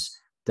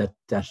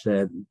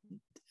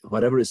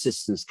whatever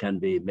assistance can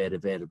be made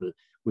available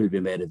will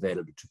be made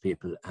available to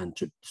people, and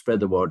to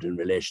spread the word in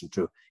relation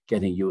to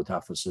getting youth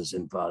officers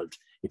involved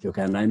if you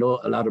can. I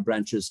know a lot of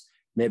branches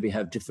maybe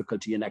have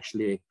difficulty in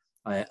actually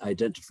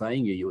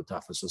identifying a youth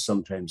officer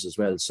sometimes as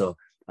well. So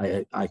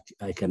I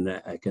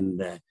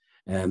can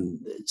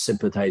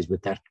sympathize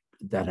with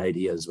that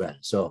idea as well.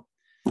 So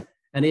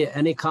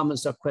any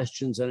comments or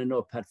questions? And I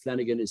know Pat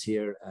Flanagan is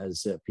here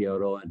as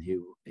PRO, and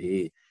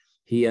he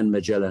and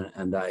Magellan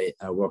and I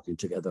are working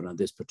together on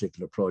this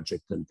particular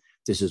project, and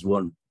this is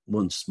one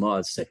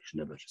small section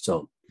of it.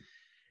 So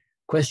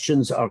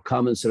questions or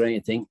comments or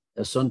anything?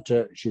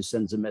 Assunta, she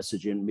sends a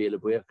message in, Mila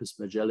Buerkis,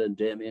 Magellan,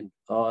 Damien,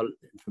 all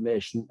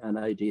information and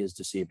ideas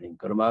this evening.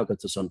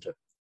 Cothromaíocht, Assunta.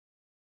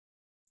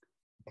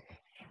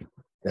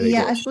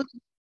 Yeah, I suppose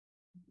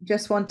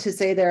just want to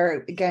say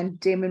there again,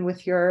 Damien,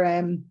 with your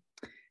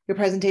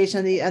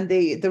presentation and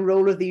the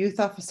role of the youth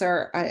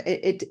officer,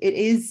 it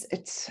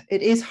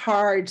is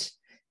hard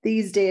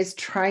these days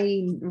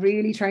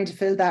really trying to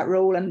fill that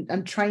role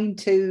and trying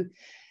to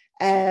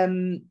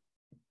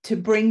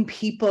bring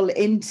people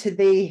into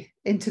the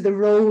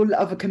role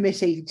of a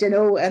committee, you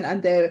know,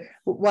 and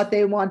what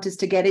they want is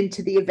to get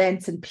into the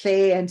events and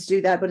play and to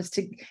do that, but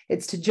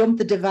it's to jump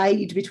the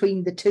divide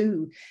between the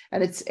two,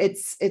 and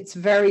it's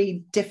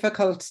very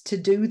difficult to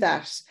do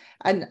that.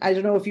 And I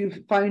don't know if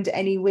you've found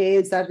any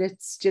ways that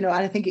it's, you know,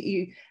 and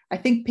I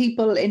think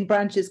people in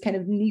branches kind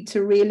of need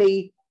to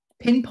really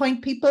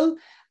pinpoint people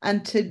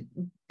and to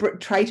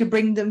try to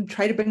bring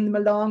them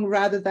along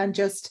rather than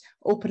just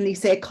openly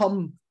say,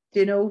 come,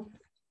 you know.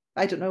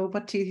 I don't know,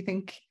 what do you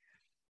think?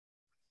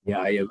 Yeah,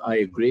 I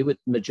agree with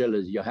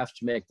Magella. You have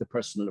to make the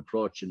personal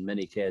approach in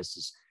many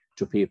cases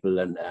to people,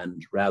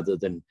 and rather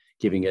than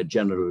giving a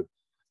general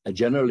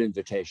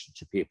invitation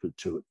to people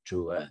to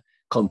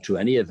come to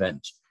any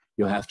event,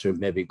 you have to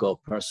maybe go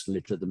personally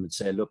to them and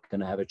say, look,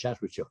 can I have a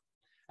chat with you?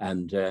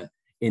 And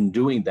in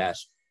doing that,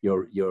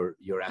 you're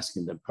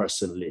asking them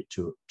personally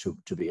to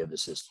be of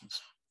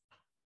assistance.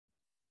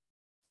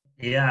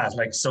 Yeah,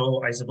 like,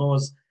 so I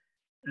suppose,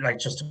 like,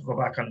 just to go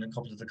back on a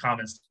couple of the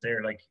comments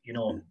there, like, you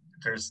know,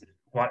 there's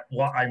what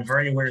I'm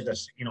very aware that,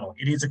 you know,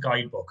 it is a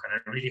guidebook, and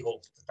I really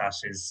hope that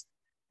is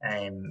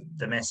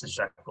the message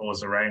that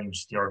goes around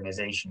the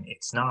organization.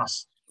 It's not,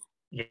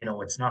 you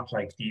know, it's not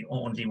like the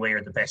only way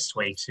or the best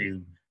way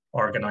to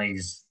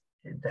organize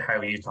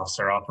how a youth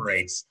officer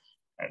operates.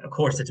 Of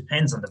course, it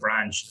depends on the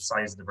branch, the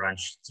size of the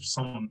branch. There's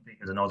some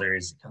bigger than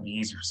others. It can be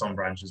easy for some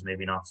branches,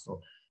 maybe not so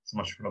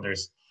much for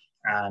others.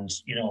 And,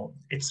 you know,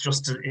 it's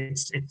just,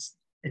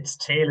 it's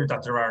tailored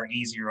that there are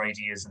easier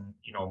ideas and,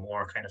 you know,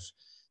 more kind of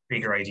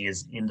bigger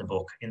ideas in the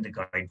book, in the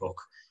guidebook.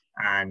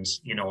 And,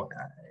 you know,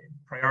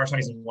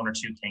 prioritizing one or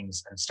two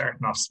things and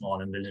starting off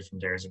small and building from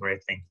there is a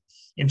great thing.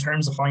 In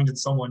terms of finding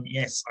someone,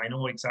 yes, I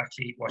know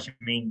exactly what you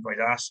mean by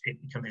that. It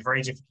can be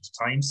very difficult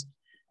at times.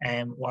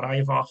 What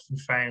I've often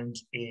found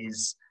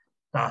is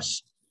that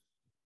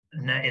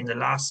in the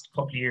last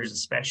couple of years,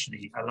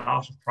 especially, a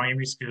lot of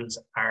primary schools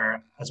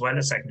are, as well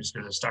as secondary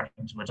schools, are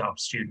starting to adopt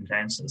student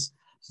councils.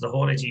 So the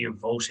whole idea of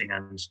voting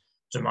and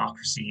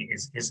democracy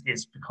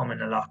is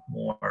becoming a lot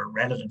more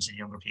relevant in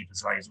younger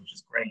people's lives, which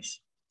is great.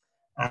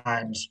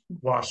 And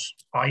what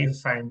I've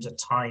found at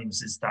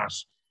times is that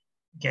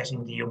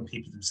getting the young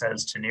people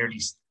themselves to nearly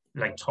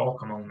like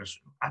talk among it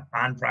at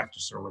band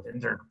practice or within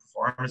their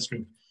performance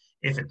group,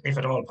 if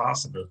at all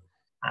possible,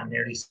 and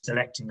nearly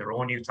selecting their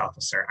own youth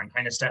officer and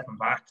kind of stepping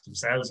back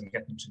themselves and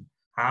getting to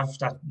have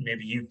that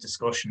maybe youth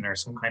discussion or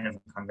some kind of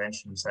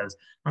convention themselves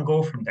and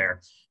go from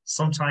there.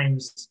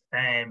 Sometimes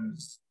that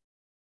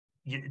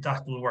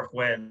will work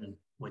well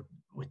with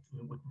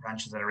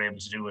branches that are able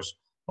to do it.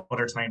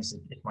 Other times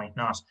it might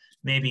not.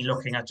 Maybe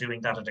looking at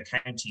doing that at a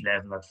county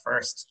level at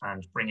first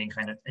and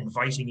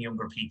inviting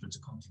younger people to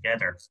come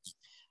together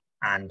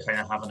and kind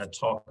of having a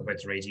talk about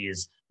their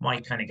ideas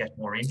might kind of get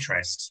more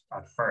interest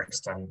at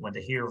first. And when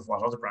they hear of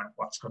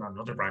what's going on in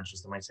other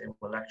branches, they might say,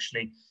 well,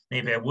 actually,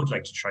 maybe I would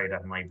like to try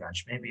that in my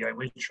branch. Maybe I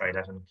will try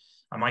that and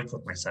I might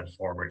put myself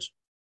forward.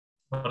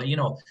 But, you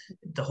know,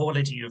 the whole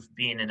idea of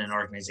being in an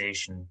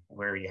organization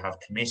where you have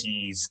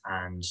committees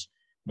and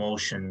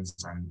motions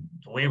and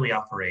the way we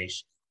operate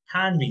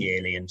can be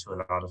alien to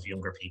a lot of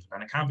younger people.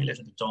 And it can be a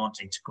little bit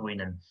daunting to go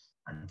in and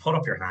put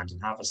up your hand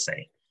and have a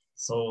say.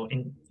 So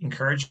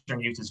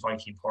encouraging youth is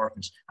vitally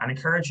important, and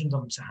encouraging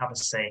them to have a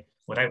say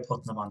without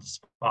putting them on the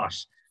spot.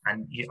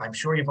 And I'm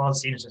sure you've all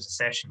seen it as a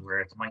session where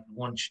there might be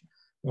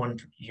one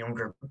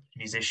younger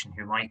musician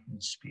who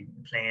mightn't be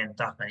playing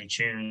that many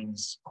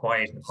tunes,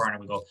 quiet in the corner,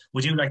 we go,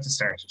 would you like to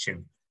start a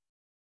tune?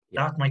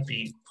 Yeah. That might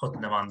be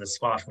putting them on the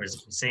spot, whereas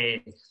if we say,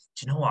 do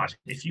you know what,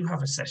 if you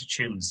have a set of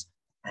tunes,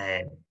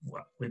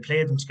 we'll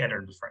play them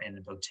together in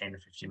about 10 or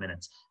 15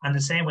 minutes. And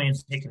the same way in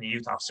picking the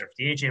youth officer, if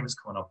the AGM is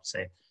coming up,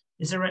 say,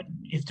 if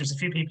there's a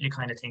few people you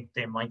kind of think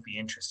they might be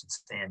interested in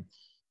staying,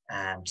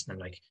 to them,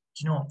 like,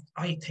 do you know,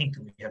 I think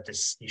we have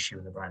this issue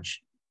in the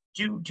branch.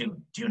 Do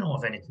you know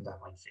of anything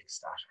that might fix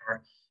that?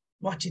 Or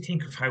what do you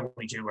think of how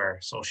we do our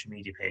social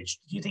media page?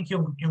 Do you think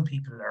young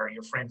people or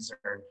your friends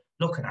are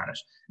looking at it,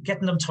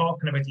 getting them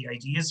talking about the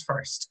ideas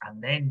first,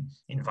 and then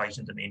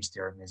inviting them into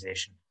the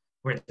organisation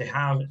where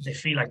they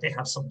feel like they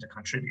have something to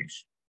contribute?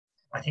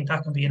 I think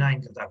that can be an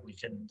angle that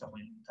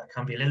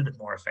can be a little bit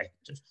more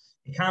effective.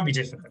 It can be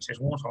difficult. It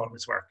won't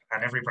always work,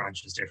 and every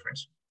branch is different.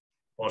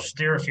 But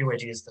there are a few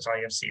ideas that I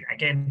have seen.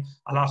 Again,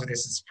 a lot of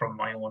this is from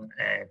my own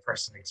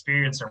personal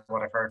experience or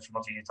what I've heard from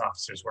other youth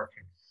officers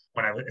working.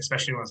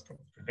 Especially when I was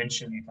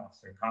provincial youth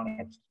officer in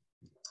Connacht,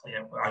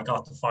 I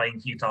got to 5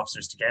 youth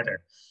officers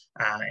together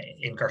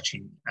in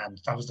Gertrude,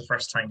 and that was the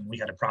first time we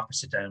had a proper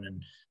sit down,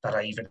 and that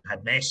I even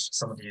had met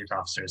some of the youth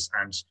officers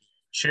and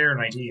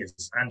sharing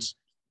ideas. And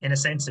in a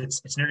sense,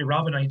 it's nearly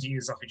robbing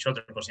ideas off each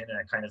other, but in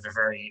a kind of a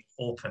very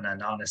open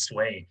and honest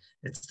way.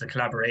 It's the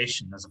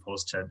collaboration as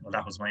opposed to, well,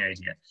 that was my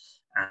idea.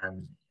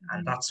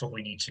 And that's what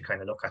we need to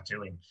kind of look at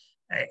doing.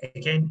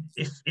 Again,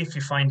 if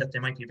you find that they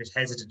might be a bit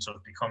hesitant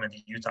of becoming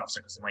the youth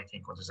officer because they might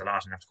think, well, there's a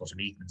lot and I have to go to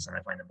meetings and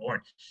I find them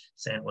boring,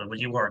 saying, well, will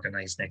you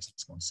organise next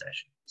month's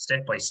session?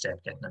 Step by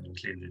step, getting them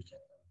included,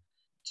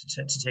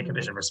 to take a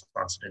bit of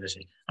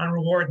responsibility and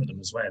rewarding them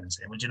as well and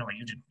saying, well, do you know what,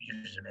 you did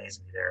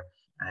amazingly there.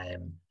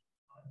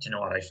 Do you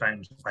know what,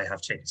 I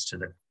have tickets to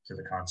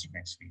the concert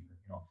next week.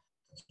 You know,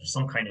 there's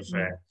some kind of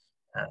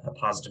a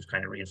positive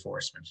kind of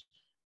reinforcement.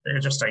 They're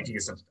just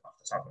ideas off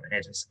the top of my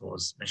head, I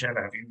suppose. Michelle,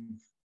 have you?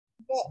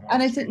 Yeah,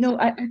 and I said no.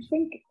 I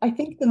think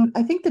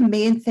the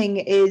main thing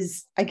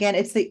is, again,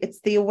 it's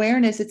the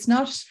awareness. It's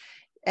not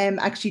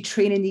actually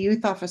training the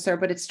youth officer,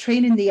 but it's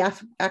training the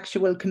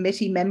actual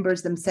committee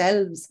members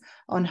themselves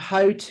on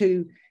how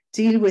to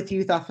deal with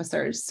youth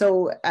officers.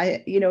 So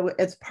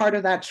it's part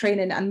of that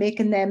training and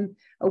making them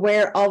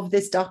aware of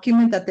this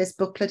document, that this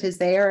booklet is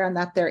there and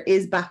that there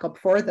is backup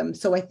for them.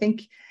 So I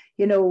think,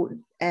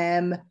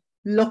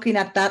 looking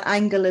at that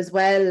angle as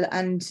well,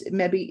 and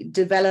maybe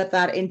develop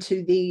that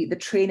into the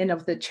training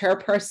of the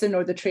chairperson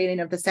or the training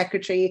of the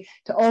secretary,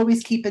 to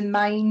always keep in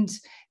mind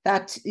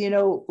that,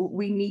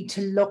 we need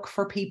to look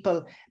for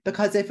people,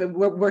 because if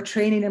we're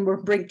training and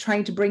we're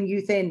trying to bring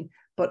youth in,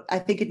 but I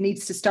think it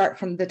needs to start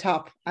from the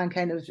top and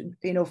kind of,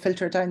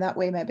 filter down that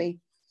way maybe.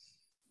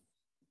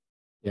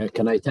 Yeah,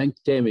 can I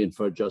thank Damien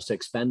for just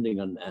expanding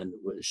and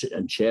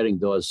sharing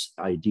those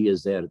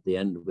ideas there at the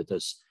end with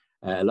us.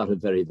 A lot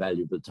of very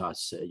valuable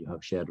thoughts you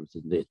have shared with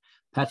us indeed.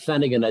 Pat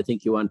Flanagan, I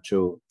think you want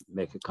to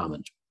make a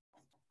comment.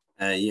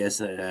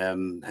 Yes,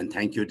 and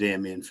thank you,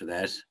 Damien, for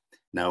that.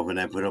 Now, when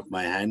I put up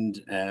my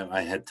hand,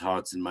 I had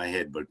thoughts in my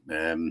head, but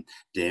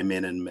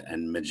Damien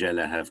and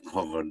Magella have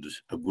covered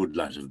a good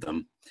lot of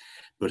them.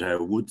 But I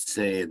would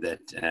say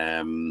that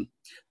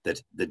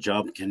that the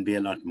job can be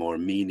a lot more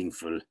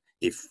meaningful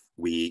if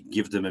we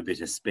give them a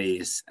bit of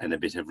space and a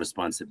bit of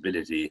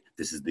responsibility.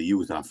 This is the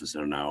youth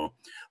officer now,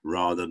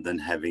 rather than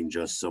having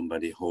just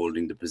somebody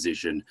holding the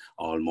position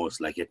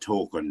almost like a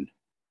token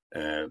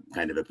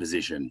kind of a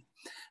position.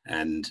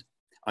 And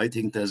I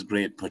think there's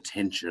great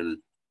potential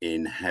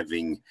in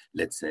having,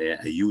 let's say,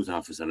 a youth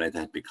officer like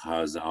that,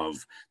 because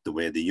of the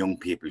way the young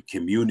people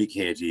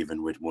communicate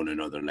even with one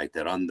another. Like,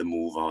 they're on the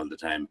move all the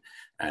time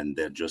and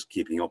they're just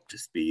keeping up to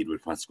speed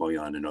with what's going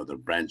on in other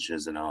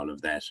branches and all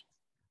of that.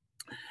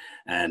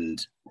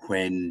 And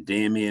when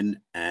Damien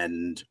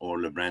and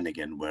Orla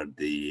Brannigan were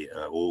the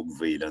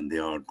Oakville and the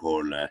Ard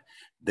Corla,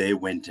 they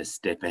went a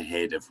step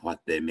ahead of what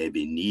they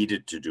maybe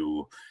needed to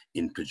do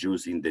in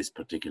producing this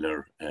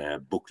particular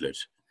booklet.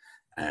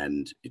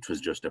 And it was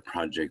just a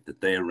project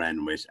that they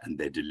ran with, and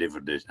they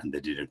delivered it, and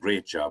they did a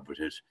great job with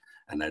it.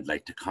 And I'd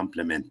like to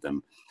compliment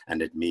them. And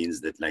it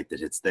means that, like,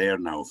 that it's there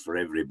now for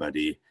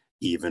everybody,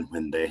 even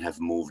when they have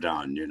moved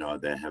on.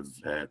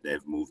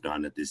 They've moved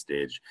on at this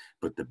stage,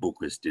 but the book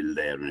is still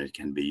there and it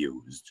can be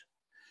used.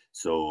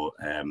 So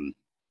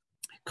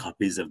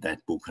copies of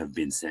that book have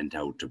been sent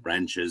out to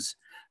branches,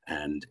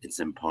 and it's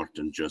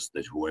important just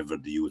that whoever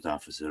the youth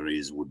officer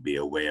is would be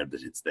aware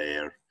that it's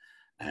there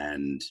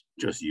and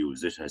just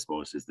use it, I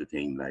suppose, is the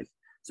thing. Like,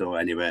 so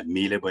anyway,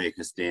 Mila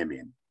Boykas,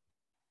 Damien.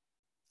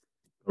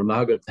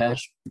 Margaret, Pat.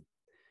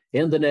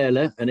 In the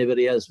Nela,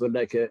 anybody else would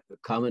like a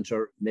comment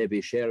or maybe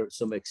share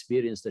some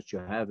experience that you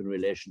have in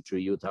relation to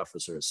youth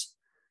officers?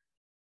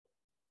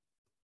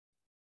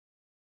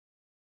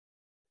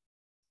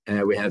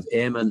 We have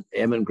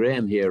Eamon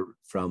Graham here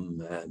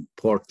from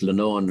Port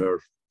Glenone,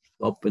 or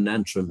up in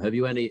Antrim. Have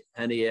you any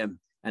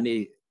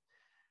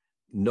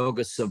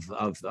nuggets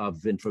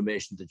of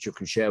information that you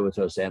can share with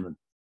us, Eamon?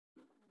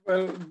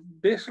 Well,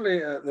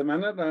 basically at the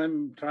minute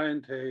I'm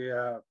trying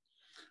to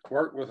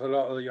work with a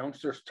lot of the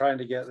youngsters, trying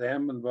to get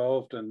them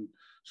involved and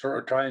sort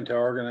of trying to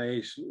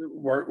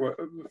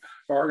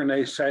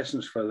organize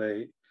sessions for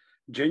the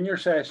junior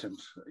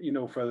sessions,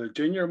 for the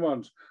junior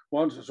ones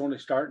that's only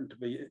starting to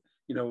be,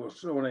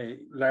 it's only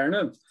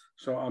learning.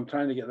 So I'm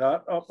trying to get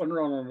that up and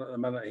running at the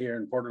minute here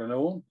in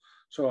Portland.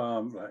 So I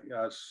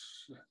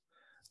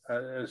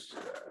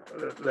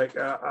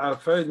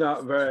found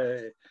that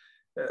very,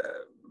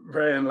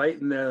 very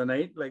enlightening the other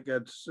night. Like,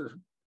 it's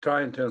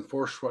trying to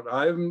enforce what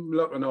I'm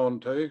looking on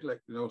to,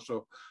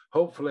 so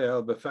hopefully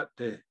I'll be fit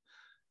to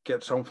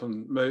get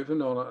something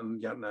moving on it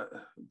and getting it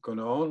going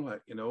on,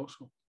 like, you know.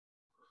 So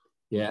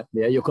yeah,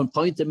 you can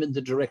point them in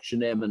the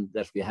direction, Eamon,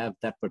 that we have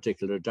that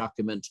particular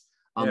document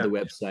on the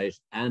website,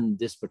 and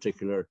this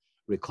particular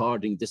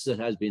recording. This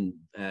has been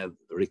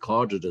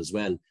recorded as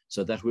well,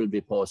 so that will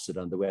be posted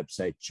on the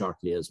website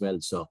shortly as well.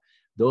 So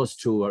those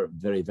two are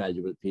very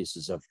valuable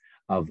pieces of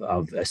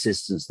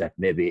assistance that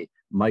maybe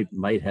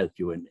might help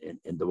you in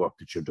the work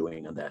that you're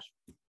doing on that.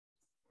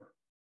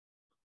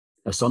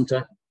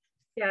 Assunta?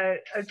 Yeah,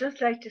 I'd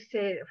just like to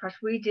say what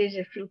we did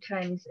a few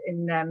times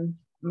in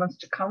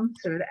Munster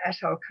Council at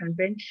our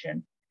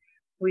convention.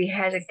 We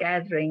had a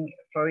gathering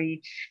for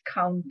each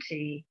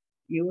county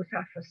youth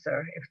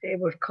officer, if they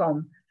would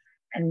come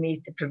and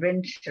meet the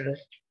provincial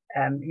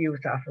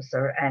youth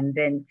officer, and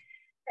then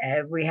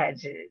we had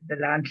the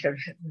launch of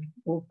the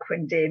book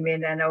when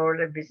Damien and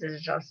Orla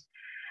visited us.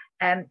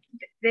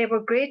 They were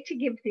great to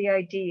give the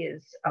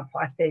ideas of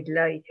what they'd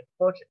like,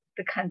 but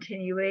the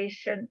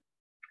continuation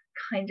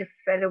kind of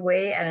fell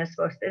away, and I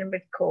suppose then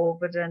with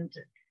COVID and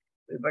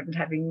we weren't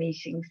having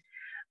meetings.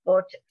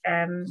 But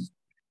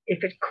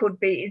if it could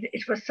be,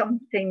 it was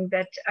something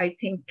that I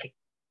think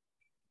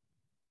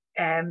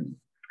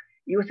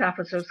youth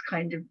officers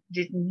kind of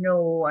didn't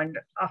know, and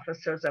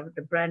officers of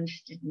the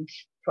branch didn't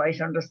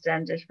quite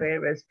understand it,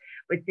 whereas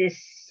with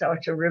this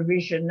sort of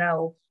revision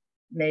now,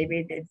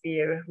 maybe there'd be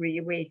a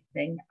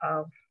reawakening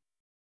of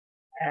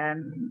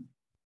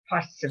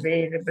what's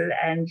available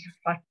and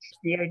what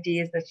the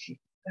ideas that you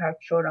have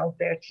thrown out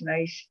there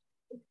tonight.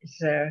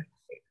 It's a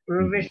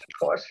revision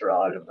course for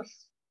all of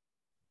us.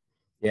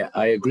 Yeah,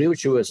 I agree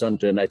with you,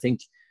 Assunta, and I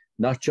think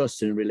not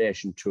just in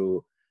relation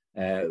to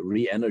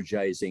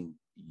re-energizing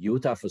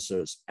youth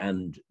officers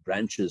and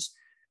branches.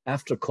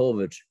 After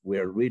COVID,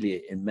 we're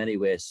really in many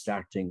ways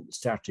starting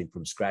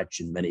from scratch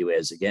in many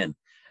ways again.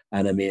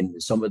 And I mean,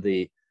 some of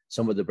the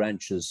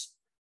branches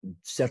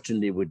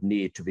certainly would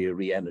need to be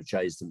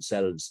re-energized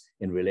themselves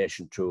in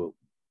relation to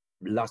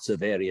lots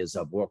of areas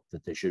of work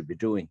that they should be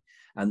doing.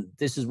 And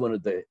this is one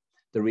of the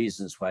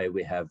reasons why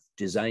we have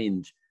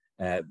designed,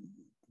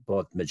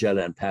 both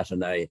Majella and Pat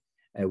and I,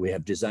 we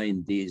have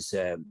designed these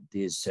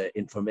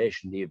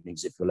information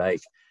evenings, if you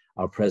like,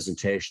 our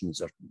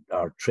presentations,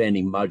 our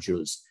training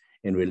modules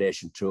in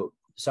relation to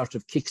sort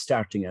of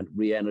kickstarting and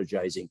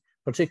re-energizing,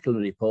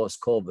 particularly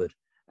post-COVID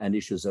and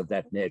issues of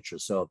that nature.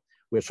 So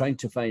we're trying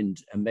to find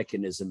a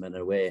mechanism and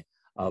a way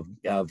of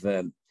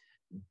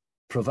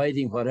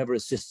providing whatever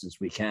assistance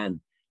we can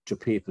to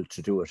people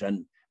to do it.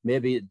 And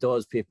maybe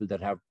those people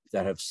that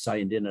have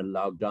signed in and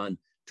logged on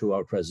to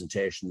our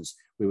presentations,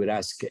 we would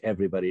ask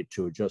everybody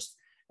to just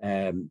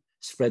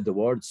spread the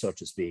word, so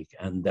to speak,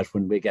 and that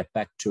when we get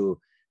back to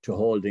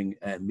holding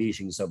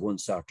meetings of one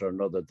sort or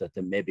another, that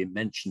there may be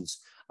mentions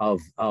of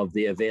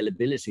the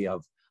availability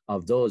of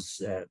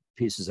those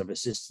pieces of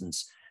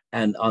assistance,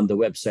 and on the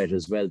website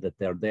as well, that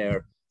they're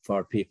there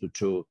for people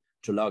to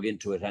log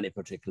into at any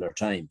particular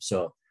time.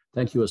 So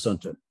thank you,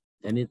 Assunta.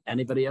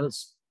 Anybody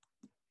else?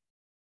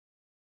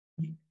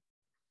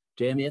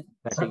 Damien,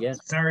 back again.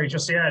 Sorry,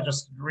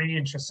 just really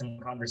interesting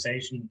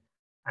conversation.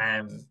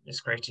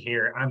 It's great to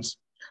hear, and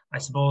I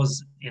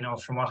suppose, you know,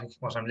 from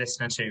what I'm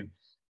listening to,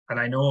 and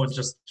I know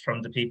just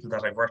from the people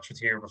that I've worked with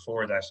here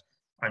before, that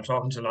I'm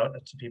talking to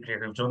people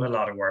here who've done a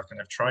lot of work and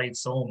have tried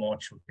so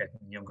much with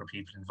getting younger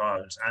people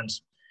involved. And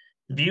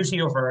the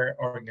beauty of our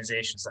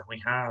organisations, that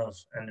we have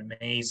an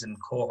amazing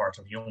cohort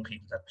of young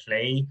people that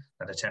play,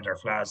 that attend our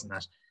FLAs and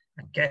that,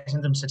 and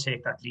getting them to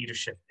take that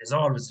leadership is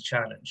always a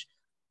challenge.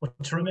 But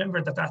to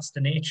remember that that's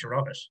the nature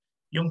of it.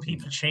 Young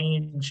people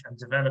change and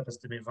develop as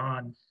they move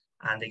on,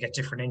 and they get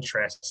different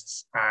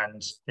interests,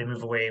 and they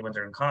move away when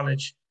they're in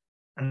college.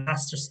 And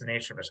that's just the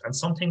nature of it. And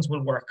some things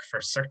will work for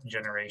a certain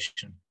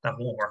generation that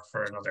won't work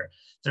for another.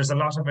 There's a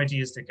lot of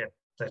ideas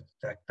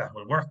that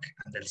will work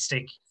and they'll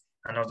stick,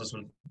 and others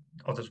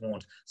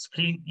won't. So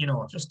please, you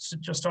know,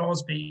 just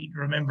always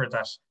remember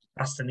that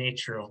that's the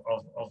nature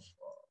of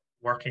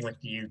working with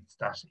the youth,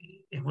 that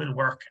it will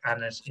work,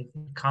 and it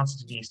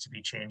constantly needs to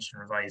be changed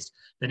and revised.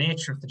 The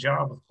nature of the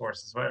job, of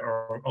course, as well,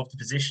 or of the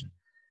position.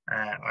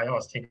 I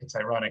always think it's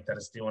ironic that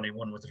it's the only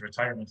one with the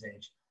retirement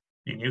age,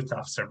 being youth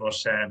officer, but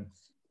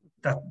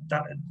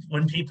that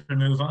when people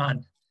move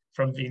on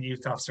from being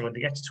youth officer, when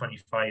they get to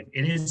 25,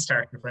 it is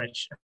starting to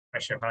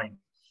pressure time,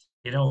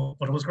 you know.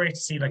 But it was great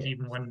to see, like,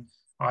 even when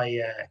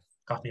I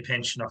got my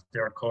pension off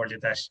the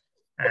Recorded, that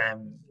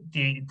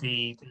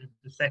the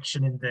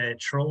section in the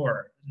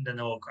Treoraí, the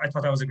Nog, I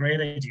thought that was a great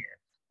idea,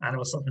 and it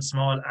was something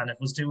small and it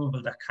was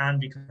doable that can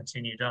be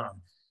continued on.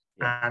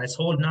 And it's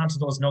holding on to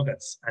those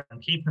nuggets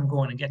and keeping them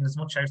going and getting as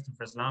much out of them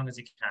for as long as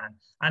you can.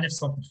 And if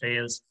something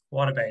fails,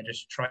 what about it?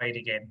 Try it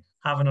again.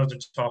 Have another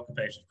talk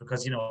about it,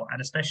 because, you know,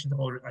 and especially the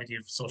whole idea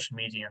of social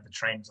media and the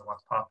trends and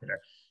what's popular,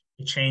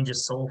 it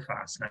changes so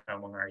fast now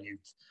among our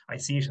youth. I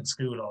see it in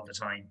school all the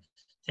time.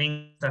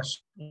 Things that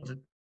the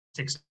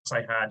sixth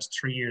class I had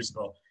 3 years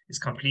ago is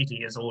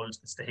completely as old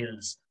as the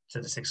hills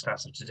to the sixth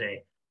class of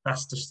today.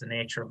 That's just the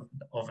nature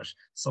of it.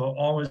 So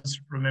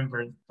always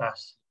remember that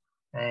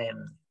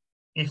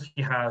if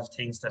you have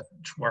things that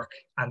work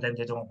and then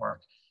they don't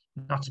work,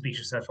 not to beat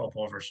yourself up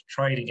over it.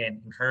 Try it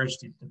again. Encourage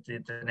the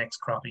next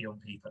crop of young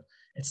people.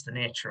 It's the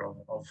nature of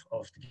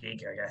the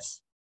gig, I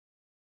guess.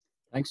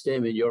 Thanks,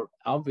 Damien. You're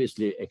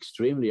obviously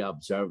extremely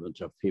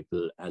observant of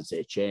people as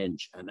they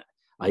change. And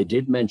I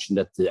did mention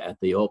at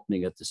the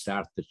opening at the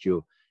start that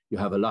you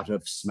have a lot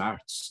of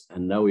smarts,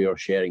 and now you're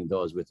sharing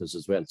those with us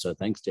as well. So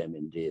thanks,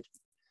 Damien, indeed.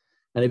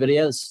 Anybody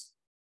else?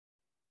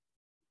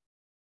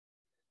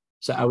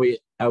 So are we,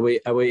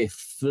 as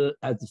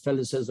the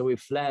fellow says, are we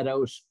flat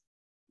out?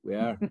 We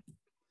are.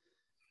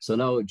 So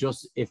now,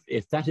 just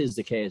if that is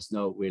the case,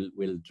 now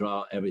we'll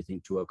draw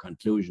everything to a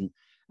conclusion.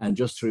 And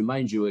just to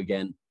remind you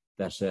again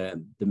that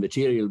the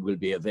material will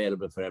be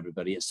available for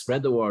everybody.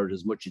 Spread the word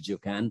as much as you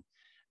can.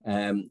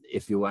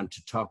 If you want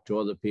to talk to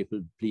other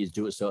people, please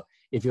do so.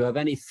 If you have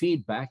any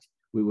feedback,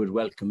 we would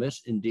welcome it,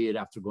 indeed,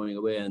 after going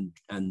away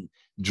and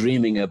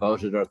dreaming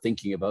about it or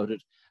thinking about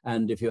it.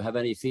 And if you have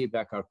any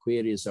feedback or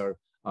queries or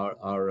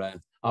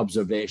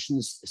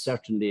observations,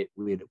 certainly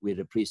we'd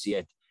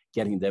appreciate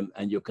getting them.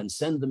 And you can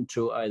send them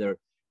to either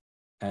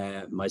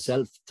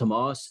myself,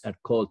 Tomás at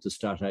Comhaltas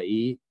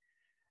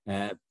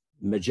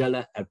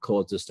Majella at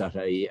Comhaltas,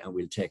 and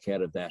we'll take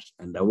care of that.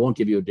 And I won't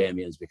give you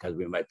Damien's because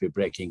we might be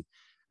breaking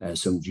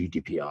some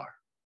GDPR.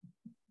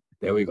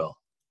 There we go.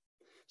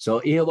 So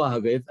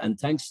Ihawahagiv, and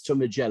thanks to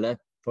Majella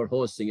for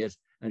hosting it.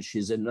 And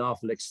she's an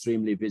awful,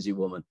 extremely busy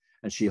woman.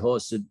 And she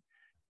hosted,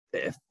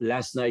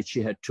 last night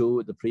she had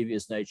 2, the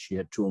previous night she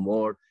had 2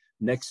 more.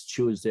 Next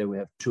Tuesday we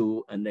have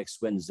 2, and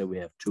next Wednesday we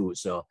have 2.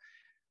 So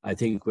I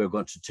think we're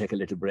going to take a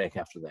little break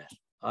after that.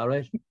 All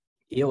right.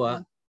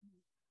 Ihawa,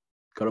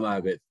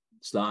 Cothromaíocht,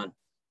 Slán.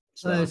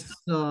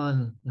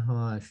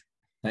 Slán.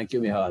 Thank you,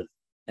 Michal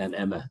and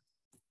Emma.